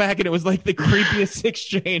brought it back, and it was like the creepiest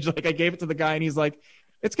exchange. Like I gave it to the guy, and he's like,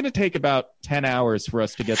 "It's going to take about 10 hours for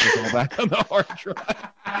us to get this all back on the hard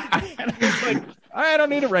drive." And I was like, "I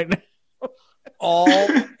don't need it right now."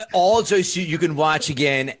 all so you can watch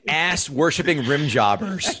again ass worshiping rim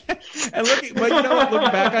jobbers. And looking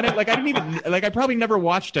back on it, like I probably never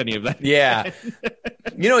watched any of that. Yeah.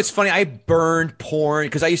 It's funny. I burned porn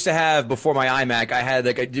because I used to have, before my iMac, I had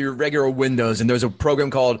like I do regular Windows, and there was a program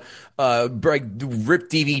called Rip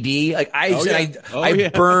DVD. Like I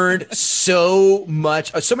burned so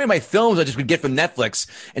much. So many of my films I just would get from Netflix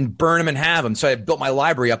and burn them and have them. So I built my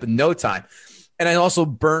library up in no time. And I also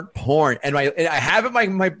burnt porn. And I have it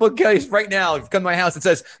in my bookcase right now. If you come to my house, it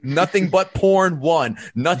says nothing but porn 1,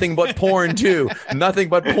 nothing but porn 2, nothing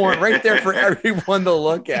but porn, right there for everyone to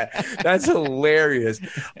look at. That's hilarious.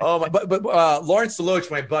 Oh, but Lawrence Deloach,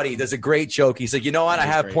 my buddy, does a great joke. He's like, "You know what? I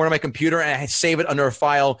have porn on my computer, and I save it under a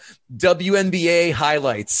file, WNBA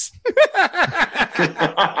highlights."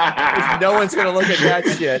 No one's going to look at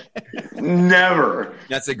that shit. Never.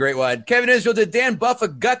 That's a great one. Kevin Israel, did Dan Buffa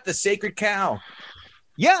gut the sacred cow?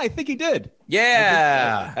 Yeah, I think he did.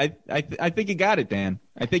 Yeah. I think he got it, Dan.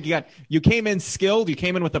 I think you came in skilled. You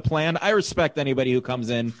came in with a plan. I respect anybody who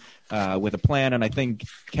comes in with a plan, and I think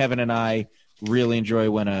Kevin and I really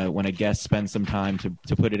enjoy when a guest spends some time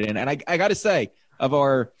to put it in. And I got to say, of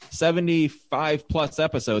our 75 plus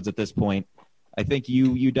episodes at this point, I think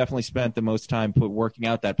you definitely spent the most time working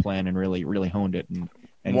out that plan and really, really honed it. And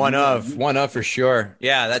And one of for sure.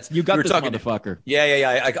 Yeah, that's you got we were this talking, motherfucker.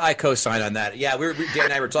 Yeah. I co-sign on that. Yeah, Dan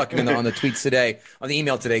and I were talking on the tweets today, on the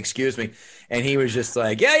email today. Excuse me. And he was just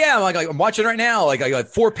like, yeah. I'm like I'm watching right now. Like I got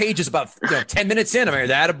 4 pages about 10 minutes in. I'm like,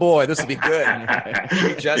 that a boy. This will be good.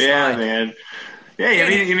 Just fine. Man. Yeah, I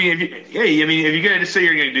mean, if you're gonna say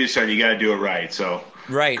you're gonna do something, you got to do it right. So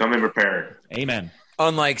come in prepared. Amen.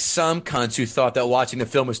 Unlike some cunts who thought that watching the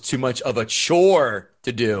film was too much of a chore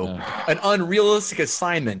to do, an unrealistic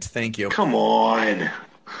assignment. Thank you. Come on,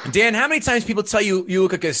 Dan. How many times people tell you you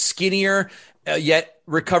look like a skinnier yet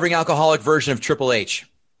recovering alcoholic version of Triple H?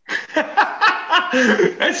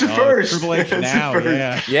 That's the first. Triple H now,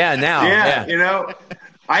 yeah, now. Yeah, you know,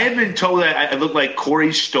 I have been told that I look like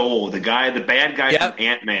Corey Stoll, the bad guy from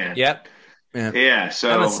Ant-Man. Yep. Yeah, so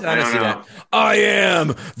I don't see that. I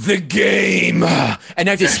am the game, and you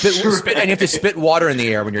have to spit, and you have to spit water in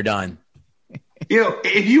the air when you're done. You know,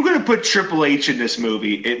 if you were going to put Triple H in this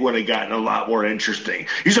movie, it would have gotten a lot more interesting.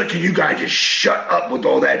 He's like, can you guys just shut up with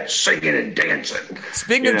all that singing and dancing?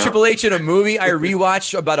 Speaking of Triple H in a movie I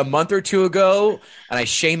rewatched about a month or two ago, and I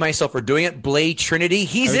shame myself for doing it, Blade Trinity.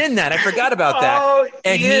 He's in that. I forgot about that. Oh,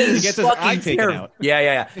 and he gets his eye taken out.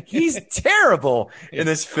 Yeah. He's terrible in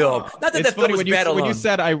this film. Not that film was bad alone.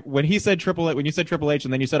 When you said Triple H,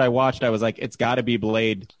 and then you said I watched, I was like, it's got to be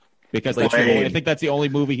Blade because I think that's the only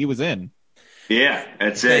movie he was in. Yeah,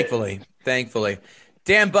 that's it. Thankfully.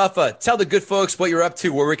 Dan Buffa, tell the good folks what you're up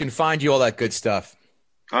to, where we can find you, all that good stuff.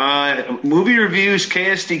 Movie reviews,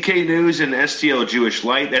 KSDK News, and STL Jewish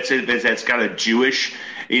Light. That's it. That's got a Jewish,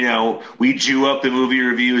 we Jew up the movie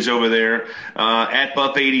reviews over there. At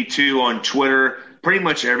Buff82 on Twitter. Pretty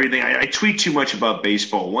much everything. I tweet too much about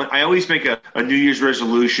baseball. I always make a New Year's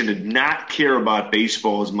resolution to not care about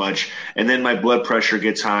baseball as much, and then my blood pressure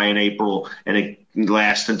gets high in April, and it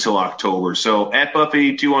lasts until October. So at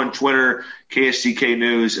Buff82 on Twitter, KSDK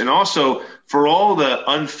News, and also for all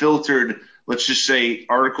the unfiltered, let's just say,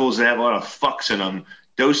 articles that have a lot of fucks in them,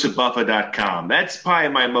 doseofbuffa.com. That's probably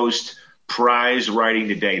my most prized writing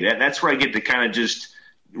today. That's where I get to kind of just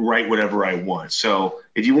write whatever I want. So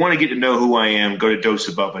if you want to get to know who I am, go to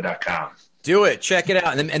doseofbuffa.com. Do it. Check it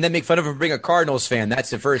out. And then make fun of him for being a Cardinals fan.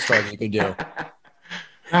 That's the first target you can do.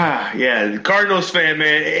 Yeah, the Cardinals fan,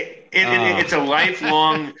 man. It's a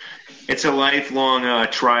lifelong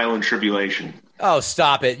trial and tribulation. Oh,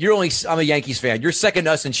 stop it! I'm a Yankees fan. You're second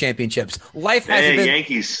to us in championships. Life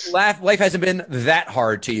hasn't been that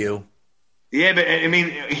hard to you. Yeah, but I mean,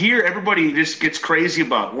 here everybody just gets crazy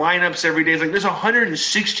about lineups every day. It's like there's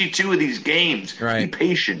 162 of these games. Right. Be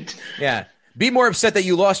patient. Yeah. Be more upset that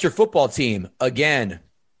you lost your football team again.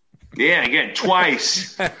 Yeah, again,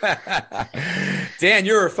 twice. Dan,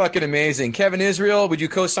 you're fucking amazing. Kevin Israel, would you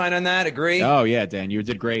co-sign on that? Agree? Oh, yeah, Dan. You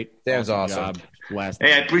did great. That was awesome.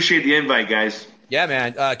 Hey, I appreciate the invite, guys. Yeah,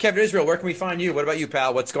 man. Kevin Israel, where can we find you? What about you,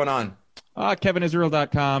 pal? What's going on?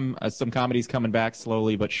 KevinIsrael.com. Some comedy's coming back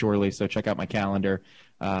slowly but surely, so check out my calendar.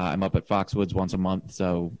 I'm up at Foxwoods once a month,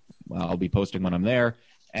 so I'll be posting when I'm there.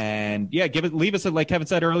 And yeah, leave us, like Kevin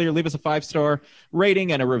said earlier, leave us a 5-star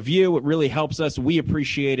rating and a review. It really helps us. We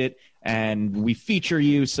appreciate it, and we feature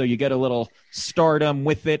you, so you get a little stardom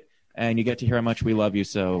with it, and you get to hear how much we love you.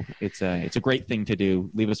 So it's a great thing to do.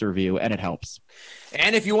 Leave us a review, and it helps.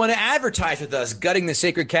 And if you want to advertise with us,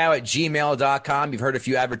 guttingthesacredcow@gmail.com. You've heard a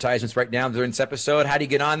few advertisements right now during this episode. How do you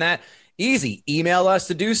get on that? Easy. Email us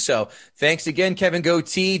to do so. Thanks again,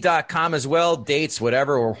 KevinGoatee.com as well. Dates,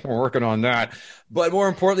 whatever. We're working on that. But more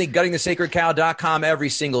importantly, guttingthesacredcow.com every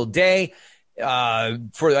single day.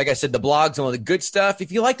 For, like I said, the blogs and all the good stuff.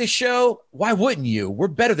 If you like the show, why wouldn't you? We're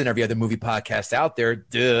better than every other movie podcast out there.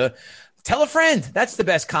 Duh. Tell a friend. That's the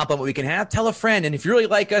best compliment we can have. Tell a friend. And if you really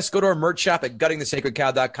like us, go to our merch shop at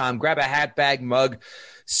guttingthesacredcow.com. Grab a hat, bag, mug,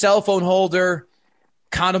 cell phone holder,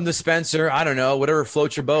 condom dispenser. I don't know, whatever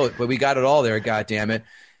floats your boat. But we got it all there, goddammit.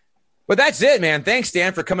 But that's it, man. Thanks,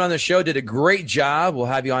 Dan, for coming on the show. Did a great job. We'll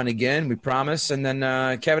have you on again, we promise. And then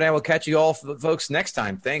Kevin and I will catch you all, folks, next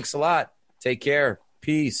time. Thanks a lot. Take care.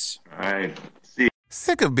 Peace. All right.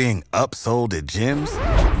 Sick of being upsold at gyms?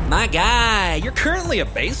 My guy, you're currently a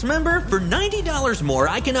base member? For $90 more,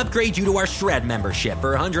 I can upgrade you to our Shred membership.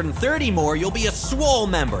 For $130 more, you'll be a Swole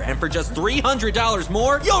member. And for just $300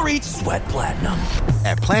 more, you'll reach Sweat Platinum.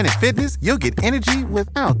 At Planet Fitness, you'll get energy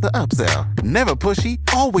without the upsell. Never pushy,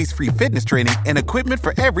 always free fitness training and equipment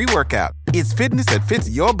for every workout. It's fitness that fits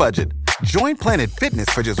your budget. Join Planet Fitness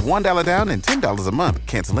for just $1 down and $10 a month.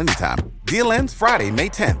 Cancel anytime. Deal ends Friday, May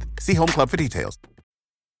 10th. See Home Club for details.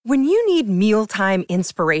 When you need mealtime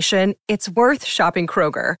inspiration, it's worth shopping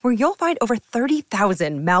Kroger, where you'll find over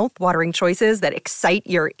 30,000 mouth-watering choices that excite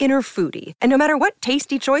your inner foodie. And no matter what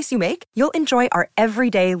tasty choice you make, you'll enjoy our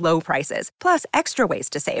everyday low prices, plus extra ways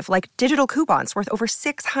to save, like digital coupons worth over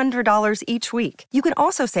 $600 each week. You can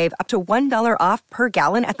also save up to $1 off per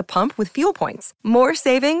gallon at the pump with fuel points. More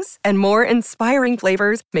savings and more inspiring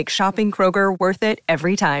flavors make shopping Kroger worth it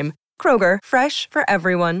every time. Kroger, fresh for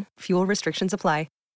everyone. Fuel restrictions apply.